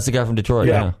Detroit, right? That's the guy from Detroit,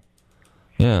 yeah.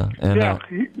 Yeah. And,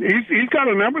 he's got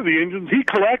a number of the engines. He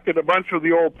collected a bunch of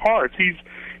the old parts.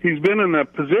 He's been in a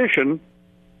position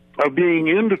of being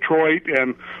in Detroit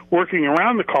and working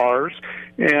around the cars,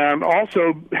 and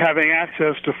also having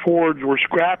access to Fords. We're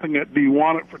scrapping it. Do you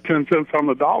want it for 10 cents on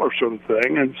the dollar, sort of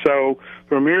thing? And so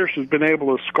Ramirez has been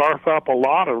able to scarf up a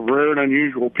lot of rare and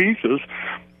unusual pieces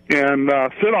and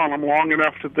sit on them long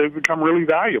enough that they've become really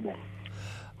valuable.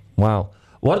 Wow.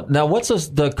 What was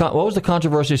the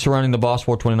controversy surrounding the Boss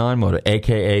 429 motor,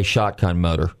 a.k.a. shotgun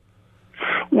motor?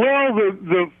 Well,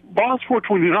 the Boss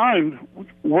 429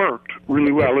 worked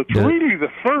really well. It's really the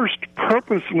first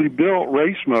purposely built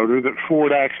race motor that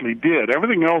Ford actually did.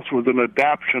 Everything else was an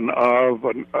adaptation of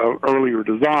an earlier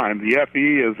design. The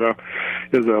FE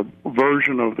is a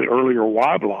version of the earlier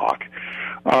Y block.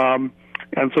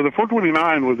 And so the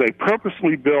 429 was a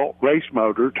purposely built race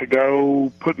motor to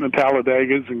go put in the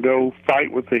Talladegas and go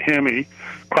fight with the Hemi,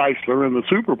 Chrysler, and the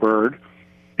Superbird.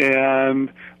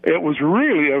 And it was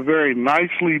really a very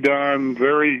nicely done,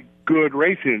 very good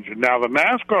race engine. Now, the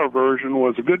NASCAR version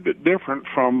was a good bit different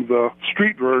from the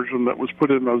street version that was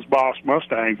put in those Boss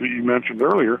Mustangs that you mentioned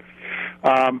earlier.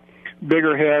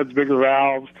 Bigger heads, bigger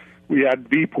valves. We had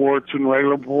V-ports and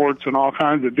regular ports and all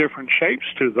kinds of different shapes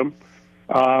to them.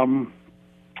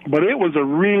 But it was a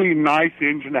really nice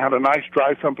engine. It had a nice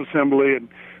dry sump assembly and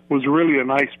was really a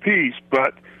nice piece.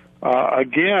 But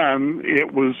again,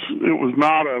 it was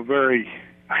not a very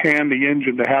handy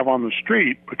engine to have on the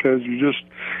street, because you just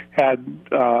had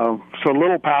so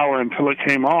little power until it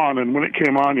came on, and when it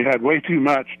came on, you had way too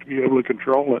much to be able to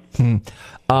control it.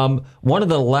 One of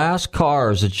the last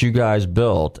cars that you guys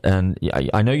built, and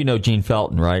I know you know Gene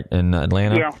Felton, right, in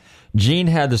Atlanta? Yeah. Gene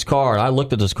had this car, and I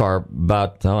looked at this car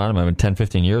about, 10,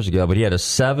 15 years ago, but he had a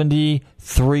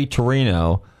 73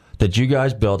 Torino that you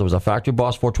guys built. It was a factory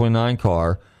Boss 429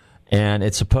 car, and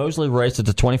it supposedly raced at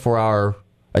the 24-hour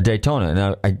at Daytona.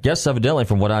 Now, I guess evidently,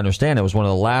 from what I understand, it was one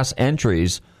of the last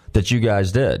entries that you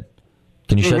guys did.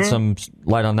 Can you shed some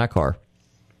light on that car?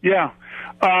 Yeah.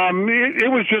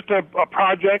 It was just a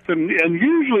project, and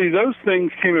usually those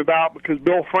things came about because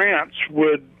Bill France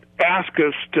would ask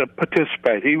us to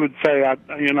participate. He would say, I'd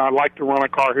like to run a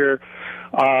car here.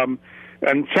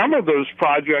 And some of those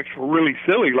projects were really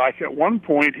silly. Like at one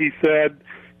point he said,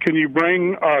 can you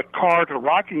bring a car to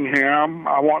Rockingham?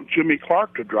 I want Jimmy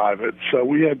Clark to drive it. So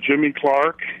we had Jimmy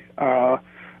Clark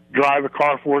drive a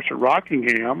car for us at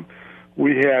Rockingham.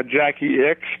 We had Jackie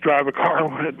Ickes drive a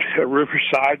car at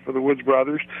Riverside for the Woods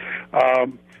Brothers.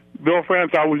 Bill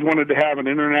France always wanted to have an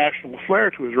international flair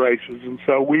to his races, and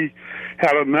so we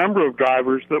had a number of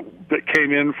drivers that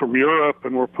came in from Europe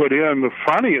and were put in. The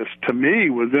funniest to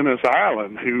me was Ennis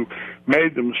Ireland, who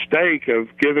made the mistake of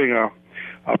giving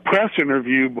a press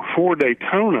interview before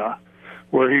Daytona,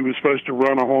 where he was supposed to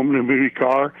run a Holman and Moody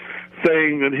car,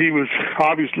 saying that he was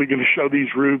obviously going to show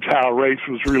these rubes how a race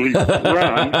was really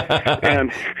run,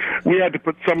 and we had to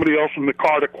put somebody else in the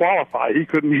car to qualify. He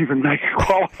couldn't even make a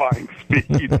qualifying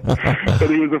speed, but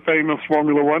he was a famous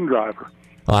Formula One driver.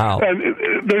 Wow.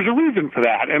 And there's a reason for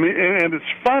that, and it's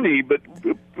funny, but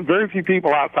very few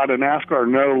people outside of NASCAR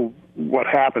know what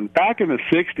happened. Back in the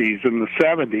 60s and the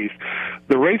 70s,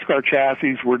 the race car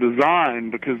chassis were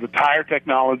designed because the tire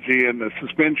technology and the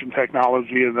suspension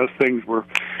technology and those things were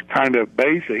kind of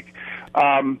basic.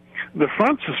 The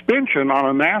front suspension on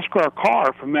a NASCAR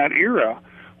car from that era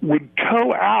would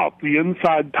toe out the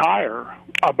inside tire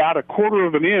about a quarter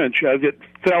of an inch as it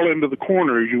fell into the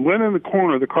corner. As you went in the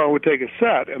corner, the car would take a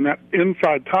set, and that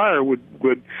inside tire would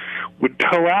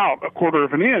toe out a quarter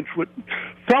of an inch. What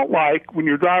felt like when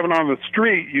you're driving on the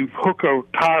street, you hook a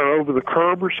tire over the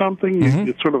curb or something,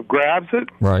 it sort of grabs it,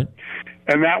 right,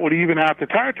 and that would even out the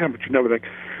tire temperature and everything.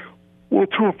 Well,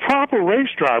 to a proper race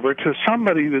driver, to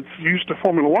somebody that's used to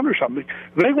Formula One or something,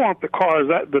 they want the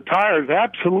tires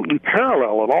absolutely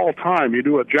parallel at all time. You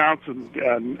do a Johnson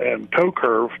and toe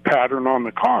curve pattern on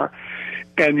the car,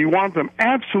 and you want them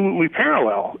absolutely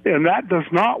parallel, and that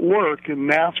does not work in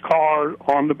NASCAR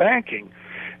on the banking.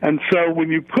 And so when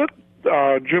you put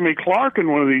Jimmy Clark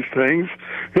in one of these things,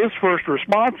 his first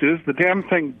response is the damn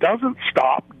thing doesn't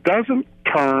stop, doesn't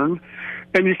turn,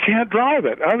 and you can't drive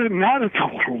it. Other than that, it's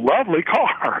a lovely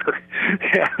car.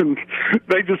 And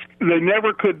they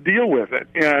never could deal with it.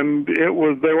 And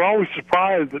they were always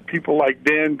surprised that people like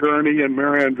Dan Gurney and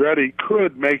Mary Andretti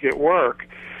could make it work,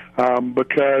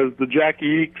 because the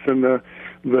Jackie Ickes and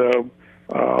the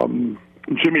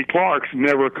Jimmy Clarks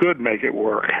never could make it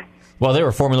work. Well, they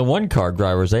were Formula One car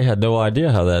drivers. They had no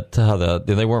idea how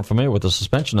they weren't familiar with the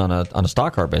suspension on a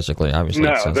stock car, basically. Obviously,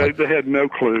 no, they had no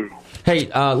clue. Hey,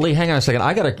 Lee, hang on a second.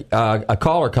 I got a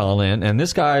caller calling in, and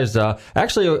this guy is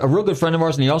actually a real good friend of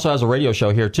ours, and he also has a radio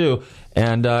show here too.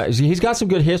 And he's got some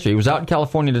good history. He was out in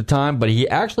California at the time, but he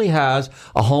actually has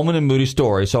a Holman and Moody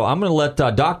story. So I'm going to let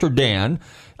Dr. Dan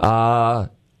talk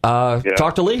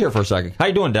to Lee here for a second. How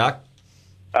you doing, Doc?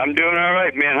 I'm doing all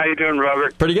right, man. How you doing,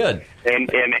 Robert? Pretty good.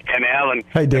 And Alan.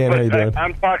 Hey, Dan. How you doing?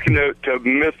 I'm talking to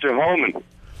Mr. Holman.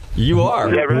 You are.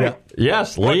 Is that right? Yeah.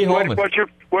 Yes, Lee Holman.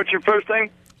 What's your first name?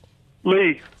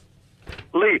 Lee.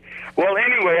 Well,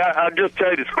 anyway, I'll just tell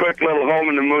you this quick little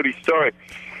Holman and Moody story.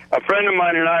 A friend of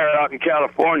mine and I are out in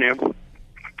California,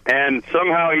 and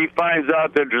somehow he finds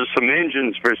out that there's some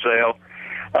engines for sale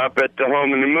up at the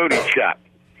Holman and Moody shop.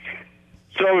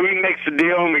 So he makes a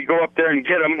deal, and we go up there and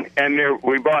get them, and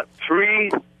we bought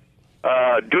 3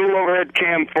 dual overhead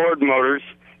cam Ford motors,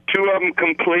 2 of them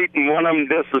complete and 1 of them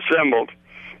disassembled.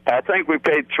 I think we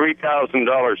paid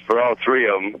 $3,000 for all 3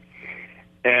 of them,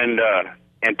 and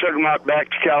took them out back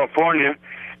to California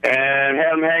and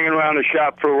had them hanging around the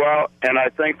shop for a while, and I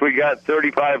think we got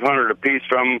 $3,500 a piece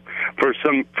from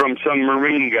some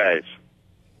Marine guys.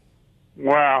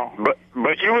 Wow.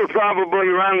 But you were probably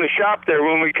around the shop there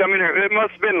when we come in here. It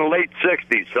must have been the late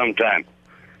 60s sometime.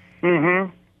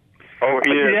 Mm-hmm. Oh,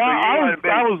 yeah.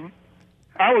 So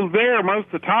I was there most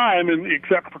of the time,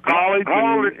 except for college.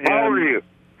 How old are you?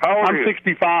 I'm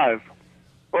 65.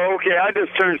 Well, okay, I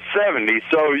just turned 70,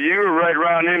 so you were right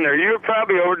around in there. You were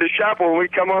probably over at the shop when we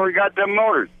come over and got them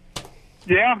motors.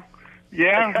 Yeah.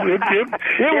 Yeah, it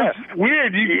was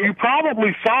weird. You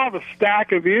probably saw the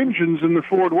stack of engines in the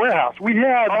Ford warehouse. We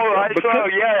had. Oh, I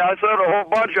saw a whole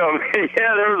bunch of them.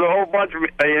 Yeah, there was a whole bunch of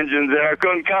engines there. I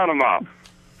couldn't count them out.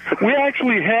 We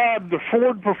actually had the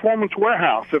Ford Performance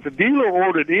Warehouse. If a dealer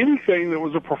ordered anything that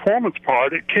was a performance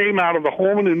part, it came out of the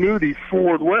Holman and Moody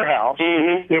Ford Warehouse.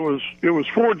 Mm-hmm. It was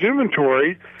Ford's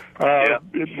inventory.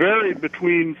 It varied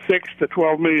between $6 to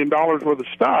 $12 million worth of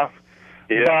stuff.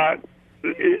 Yeah. But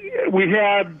we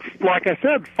had, like I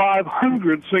said,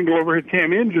 500 single overhead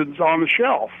cam engines on the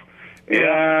shelf.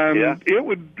 And it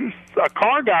would, a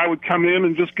car guy would come in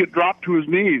and just get dropped to his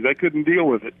knees. I couldn't deal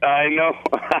with it. I know.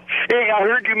 Hey, I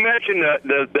heard you mention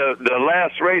the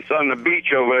last race on the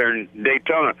beach over there in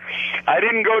Daytona. I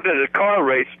didn't go to the car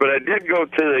race, but I did go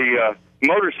to the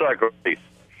motorcycle race,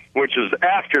 which is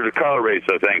after the car race,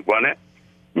 I think, wasn't it?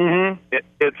 Mm-hmm.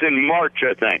 It's in March,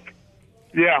 I think.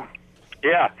 Yeah.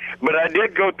 Yeah, but I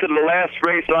did go to the last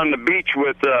race on the beach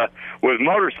with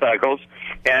motorcycles,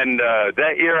 and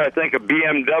that year I think a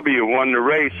BMW won the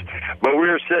race. But we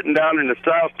were sitting down in the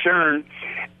south turn,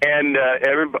 and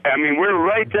we were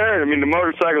right there. I mean, the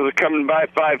motorcycles are coming by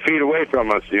 5 feet away from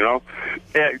us, you know,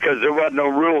 because there wasn't no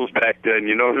rules back then.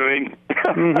 You know what I mean?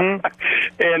 Mm-hmm.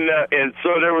 And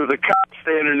so there was a cop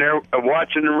standing there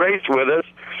watching the race with us.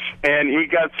 And he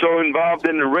got so involved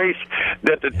in the race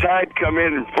that the tide come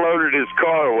in and floated his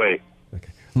car away.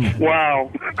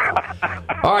 Wow.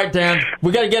 All right, Dan.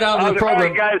 We got to get out of the program. All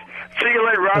right, guys. See you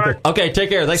later, Robert. Okay,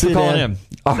 take care. Thanks for calling in.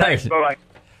 All right. Bye-bye.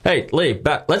 Hey, Lee,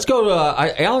 back. Let's go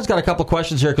to... Alan's got a couple of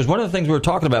questions here, because one of the things we were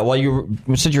talking about,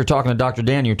 since you were talking to Dr.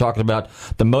 Dan, you were talking about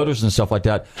the motors and stuff like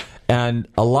that. And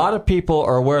a lot of people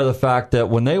are aware of the fact that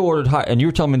when they ordered... and you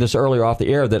were telling me this earlier off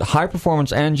the air, that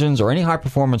high-performance engines or any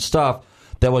high-performance stuff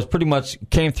that was pretty much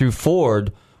came through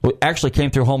Ford actually came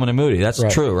through Holman and Moody. That's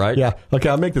true, right? Yeah. Okay,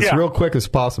 I'll make this real quick as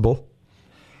possible.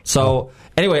 So,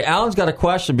 anyway, Alan's got a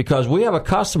question because we have a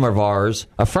customer of ours,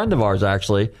 a friend of ours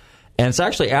actually, and it's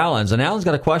actually Alan's. And Alan's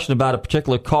got a question about a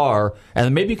particular car,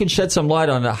 and maybe you can shed some light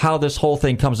on how this whole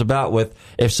thing comes about with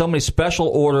if somebody special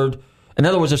ordered, in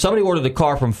other words, if somebody ordered the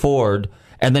car from Ford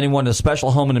and then he wanted a special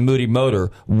Holman and Moody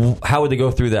motor, how would they go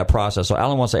through that process? So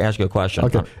Alan wants to ask you a question.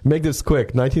 Okay, make this quick.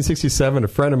 1967, a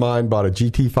friend of mine bought a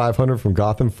GT500 from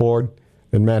Gotham Ford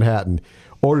in Manhattan.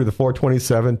 Ordered the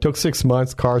 427, took 6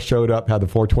 months, car showed up, had the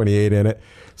 428 in it.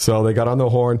 So they got on the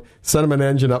horn, sent him an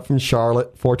engine up from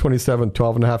Charlotte, 427,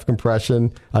 12.5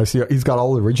 compression. I see he's got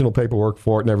all the original paperwork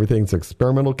for it and everything. It's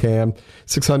experimental cam,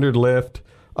 600 lift.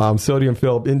 Sodium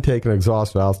filled intake and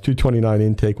exhaust valves, 229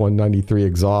 intake, 193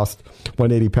 exhaust,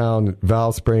 180-pound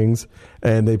valve springs,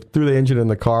 and they threw the engine in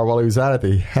the car. While he was at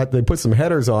it, they put some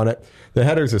headers on it. The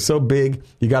headers are so big,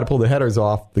 you got to pull the headers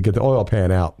off to get the oil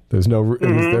pan out. There's no,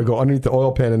 they go underneath the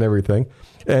oil pan and everything.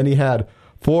 And he had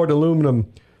Ford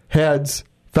aluminum heads,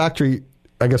 factory,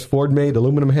 I guess Ford made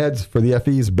aluminum heads for the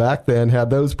FEs back then, had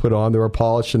those put on. They were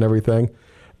polished and everything.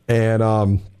 And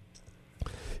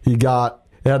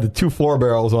it had the 2 4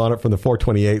 barrels on it from the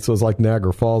 428, so it was like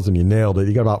Niagara Falls, and you nailed it.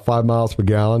 You got about 5 miles per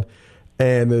gallon.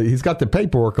 And he's got the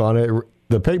paperwork on it.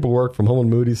 The paperwork from Holman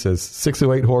Moody says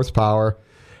 608 horsepower.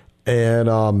 And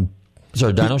is there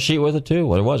a dyno sheet with it, too?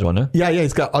 What it was, wasn't there? Yeah,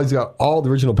 he's got all the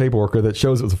original paperwork that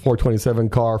shows it was a 427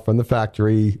 car from the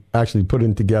factory, actually put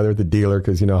in together at the dealer,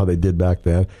 because you know how they did back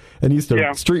then. And he used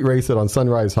to street race it on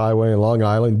Sunrise Highway in Long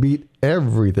Island, beat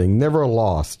everything, never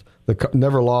lost.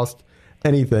 Never lost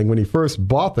anything. When he first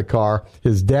bought the car,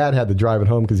 his dad had to drive it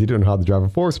home because he didn't know how to drive a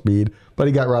 4-speed, but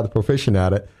he got rather proficient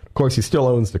at it. Of course, he still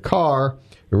owns the car.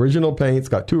 Original paint's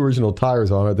got 2 original tires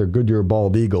on it. They're Goodyear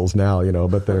Bald Eagles now,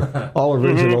 but they're all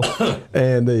original.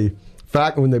 And the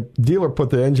fact when the dealer put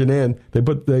the engine in, they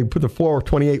put the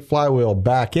 428 flywheel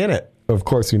back in it. Of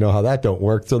course, you know how that don't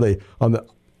work. So they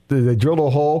drilled a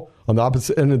hole on the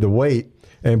opposite end of the weight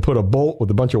and put a bolt with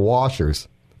a bunch of washers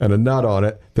and a nut on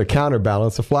it to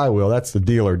counterbalance the flywheel. That's the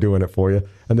dealer doing it for you.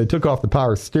 And they took off the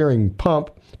power steering pump,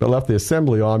 but left the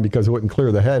assembly on because it wouldn't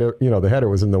clear the header. The header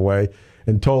was in the way,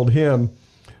 and told him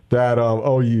that,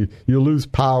 you lose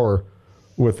power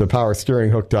with the power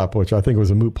steering hooked up, which I think was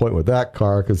a moot point with that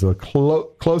car, because the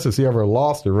closest he ever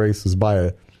lost a race was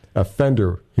by a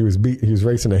fender. He was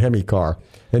racing a Hemi car,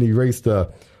 and he raced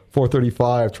a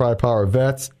 435 Tri-Power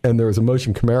Vets, and there was a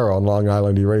Motion Camaro on Long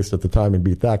Island he raced at the time and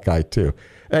beat that guy too.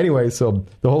 Anyway, so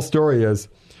the whole story is,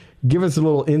 give us a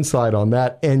little insight on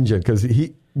that engine, because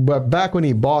but back when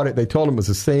he bought it, they told him it was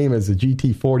the same as the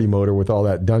GT40 motor with all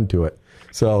that done to it.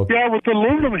 So with the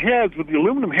aluminum heads,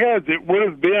 it would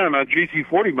have been a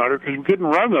GT40 motor, because we couldn't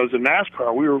run those in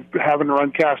NASCAR. We were having to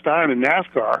run cast iron in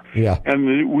NASCAR. Yeah.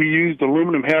 And we used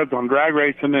aluminum heads on drag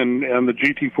racing and the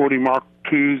GT40 Mark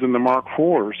IIs and the Mark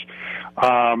IVs.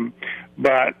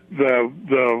 But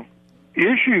the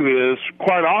issue is,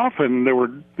 quite often there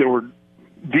were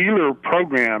dealer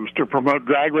programs to promote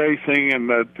drag racing and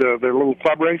their little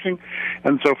club racing.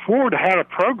 And so Ford had a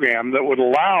program that would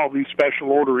allow these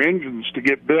special order engines to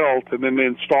get built and then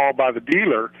installed by the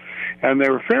dealer. And they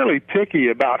were fairly picky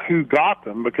about who got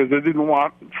them because they didn't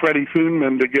want Freddie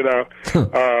Foonman to get a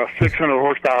 600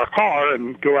 horsepower car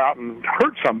and go out and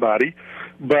hurt somebody.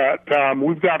 But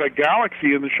we've got a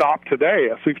Galaxy in the shop today,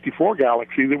 a 64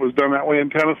 Galaxy that was done that way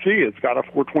in Tennessee. It's got a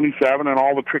 427 and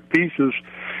all the trick pieces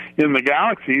in the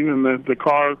Galaxy, and the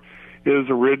car is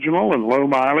original and low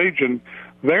mileage, and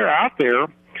they're out there.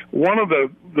 One of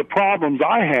the problems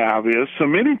I have is so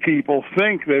many people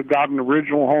think they've got an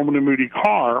original Holman and Moody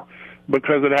car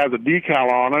because it has a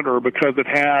decal on it or because it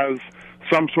has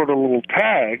some sort of little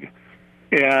tag.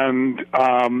 And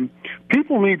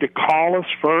people need to call us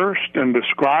first and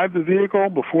describe the vehicle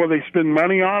before they spend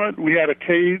money on it. We had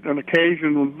an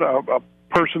occasion with a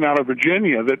person out of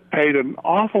Virginia that paid an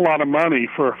awful lot of money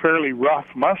for a fairly rough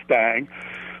Mustang,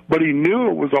 but he knew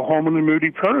it was a Holman and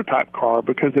Moody prototype car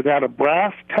because it had a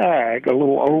brass tag, a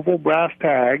little oval brass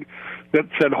tag that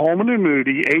said Holman and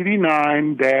Moody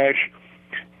 89-622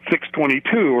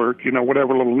 or,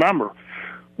 whatever little number.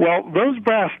 Well, those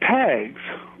brass tags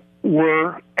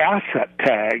were asset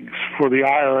tags for the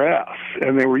IRS,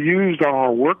 and they were used on our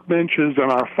workbenches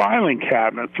and our filing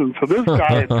cabinets. And so this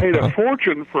guy had paid a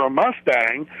fortune for a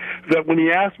Mustang that when he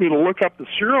asked me to look up the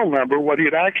serial number, what he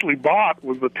had actually bought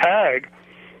was the tag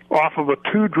off of a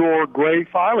 2-drawer gray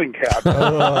filing cabinet.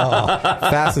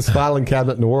 Fastest filing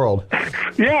cabinet in the world.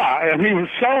 Yeah, and he was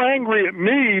so angry at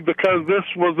me because this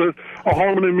was a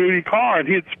Holman and Moody car, and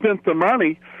he had spent the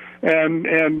money.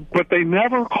 But they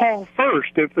never call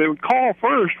first. If they would call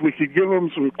first, we could give them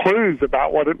some clues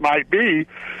about what it might be.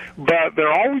 But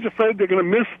they're always afraid they're going to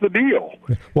miss the deal.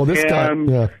 Well, this guy,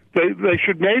 yeah. They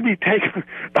should maybe take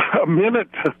a minute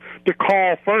to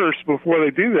call first before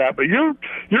they do that. But your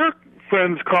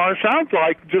friend's car sounds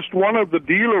like just one of the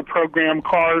dealer program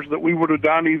cars that we would have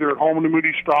done either at Holman and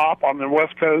Moody Strop on the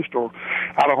West Coast or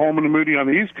out of Holman and Moody on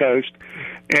the East Coast.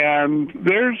 And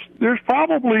there's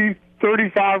probably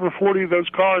 35 or 40 of those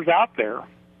cars out there.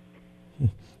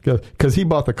 Because he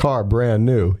bought the car brand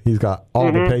new. He's got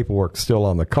all the paperwork still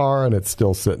on the car, and it's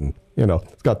still sitting.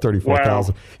 It's got $34,000. Wow.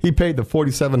 He paid the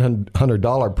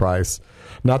 $4,700 price,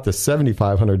 not the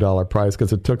 $7,500 price,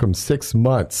 because it took him 6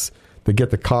 months to get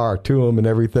the car to him and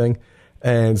everything.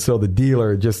 And so the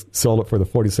dealer just sold it for the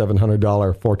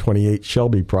 $4,700 428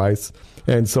 Shelby price.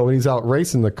 And so when he's out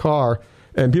racing the car,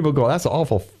 and people go, that's an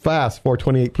awful fast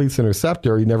 428 Police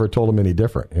Interceptor. He never told him any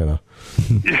different, I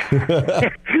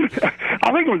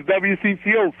think it was W.C.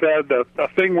 Fields said a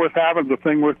thing worth having is a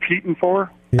thing worth cheating for.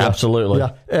 Yeah. Absolutely.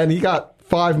 Yeah, and he got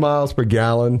 5 miles per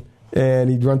gallon, and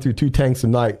he'd run through 2 tanks a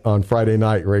night on Friday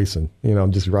night racing.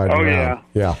 Just riding around.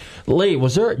 Yeah. Lee,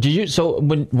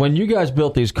 when you guys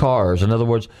built these cars, in other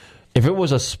words, if it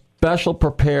was a special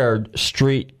prepared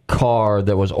street car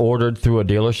that was ordered through a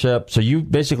dealership, so you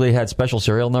basically had special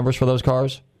serial numbers for those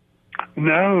cars?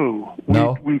 No.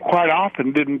 We quite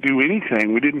often didn't do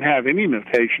anything. We didn't have any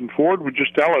notation. Ford would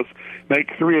just tell us,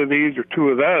 make 3 of these or 2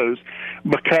 of those,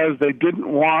 because they didn't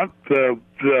want the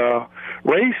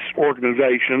race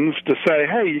organizations to say,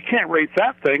 hey, you can't race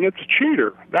that thing. It's a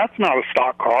cheater. That's not a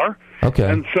stock car. Okay.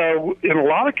 And so in a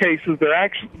lot of cases, there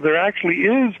actually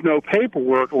is no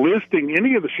paperwork listing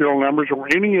any of the serial numbers or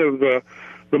any of the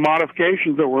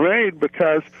modifications that were made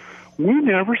because we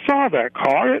never saw that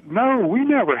car. No, we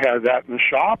never had that in the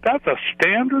shop. That's a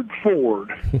standard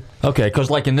Ford. Okay,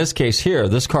 because like in this case here,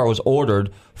 this car was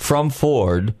ordered from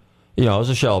Ford, it was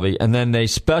a Shelby, and then they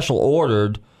special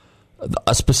ordered,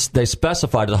 they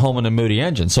specified the Holman and Moody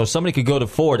engine. So somebody could go to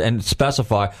Ford and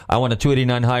specify, I want a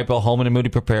 289 Hypo, Holman and Moody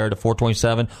prepared, a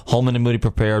 427, Holman and Moody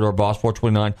prepared, or a Boss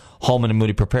 429, Holman and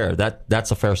Moody prepared.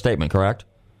 That's a fair statement, correct?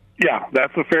 Yeah,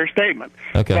 that's a fair statement.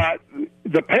 Okay. But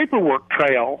the paperwork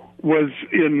trail was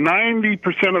in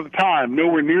 90% of the time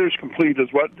nowhere near as complete as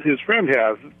what his friend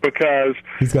has because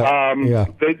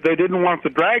they didn't want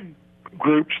the drag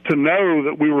groups to know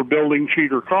that we were building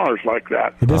cheater cars like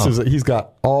that. He's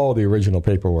got all the original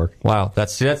paperwork. Wow,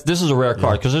 this is a rare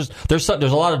car because there's a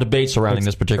lot of debate surrounding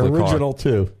this particular car. Original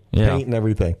too. Yeah. Paint and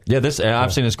everything. Yeah,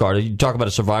 I've seen this car. You talk about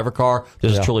a survivor car.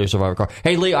 This is truly a survivor car.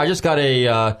 Hey, Lee, I just got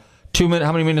a 2-minute.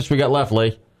 How many minutes we got left,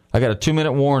 Lee? I got a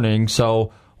 2-minute warning.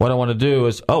 So what I want to do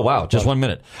is, 1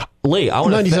 minute. Lee, I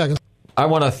want 90 seconds. I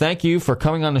want to thank you for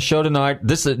coming on the show tonight.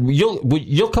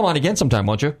 You'll come on again sometime,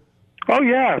 won't you? Oh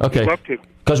yeah, okay. I'd love to.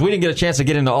 because we didn't get a chance to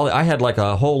get into all. I had like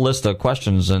a whole list of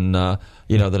questions and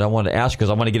that I wanted to ask because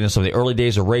I want to get into some of the early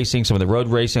days of racing, some of the road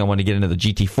racing. I want to get into the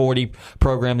GT40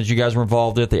 program that you guys were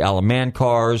involved with, the Alaman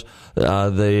cars,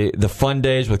 the fun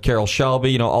days with Carroll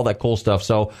Shelby, all that cool stuff.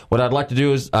 So what I'd like to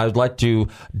do is I'd like to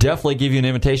definitely give you an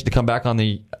invitation to come back on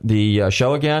the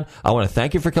show again. I want to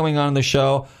thank you for coming on the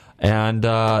show. And,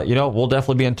 we'll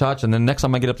definitely be in touch. And then next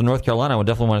time I get up to North Carolina, I would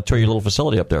definitely want to tour your little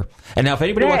facility up there. And now if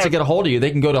anybody wants to get a hold of you, they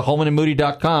can go to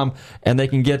holmanandmoody.com and they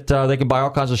can they can buy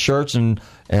all kinds of shirts and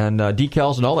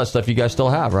decals and all that stuff you guys still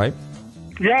have, right?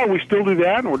 Yeah, we still do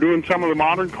that, and we're doing some of the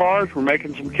modern cars. We're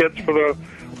making some kits for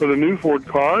the new Ford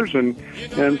cars, and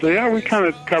so yeah, we kind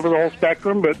of cover the whole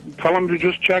spectrum. But tell them to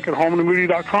just check at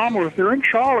holmanandmoody.com, or if they're in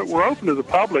Charlotte, we're open to the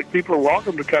public. People are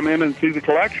welcome to come in and see the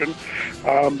collection.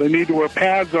 They need to wear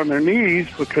pads on their knees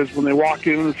because when they walk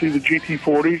in and see the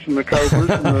GT40s and the Cobras and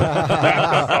the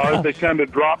NASCAR cars, they tend to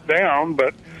drop down.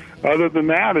 But other than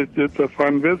that, it's a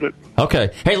fun visit. Okay.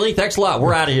 Hey, Lee, thanks a lot.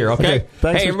 We're out of here, okay?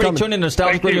 Thanks hey, everybody, tune in to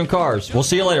Nostalgic Radio and Cars. We'll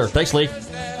see you later. Thanks, Lee.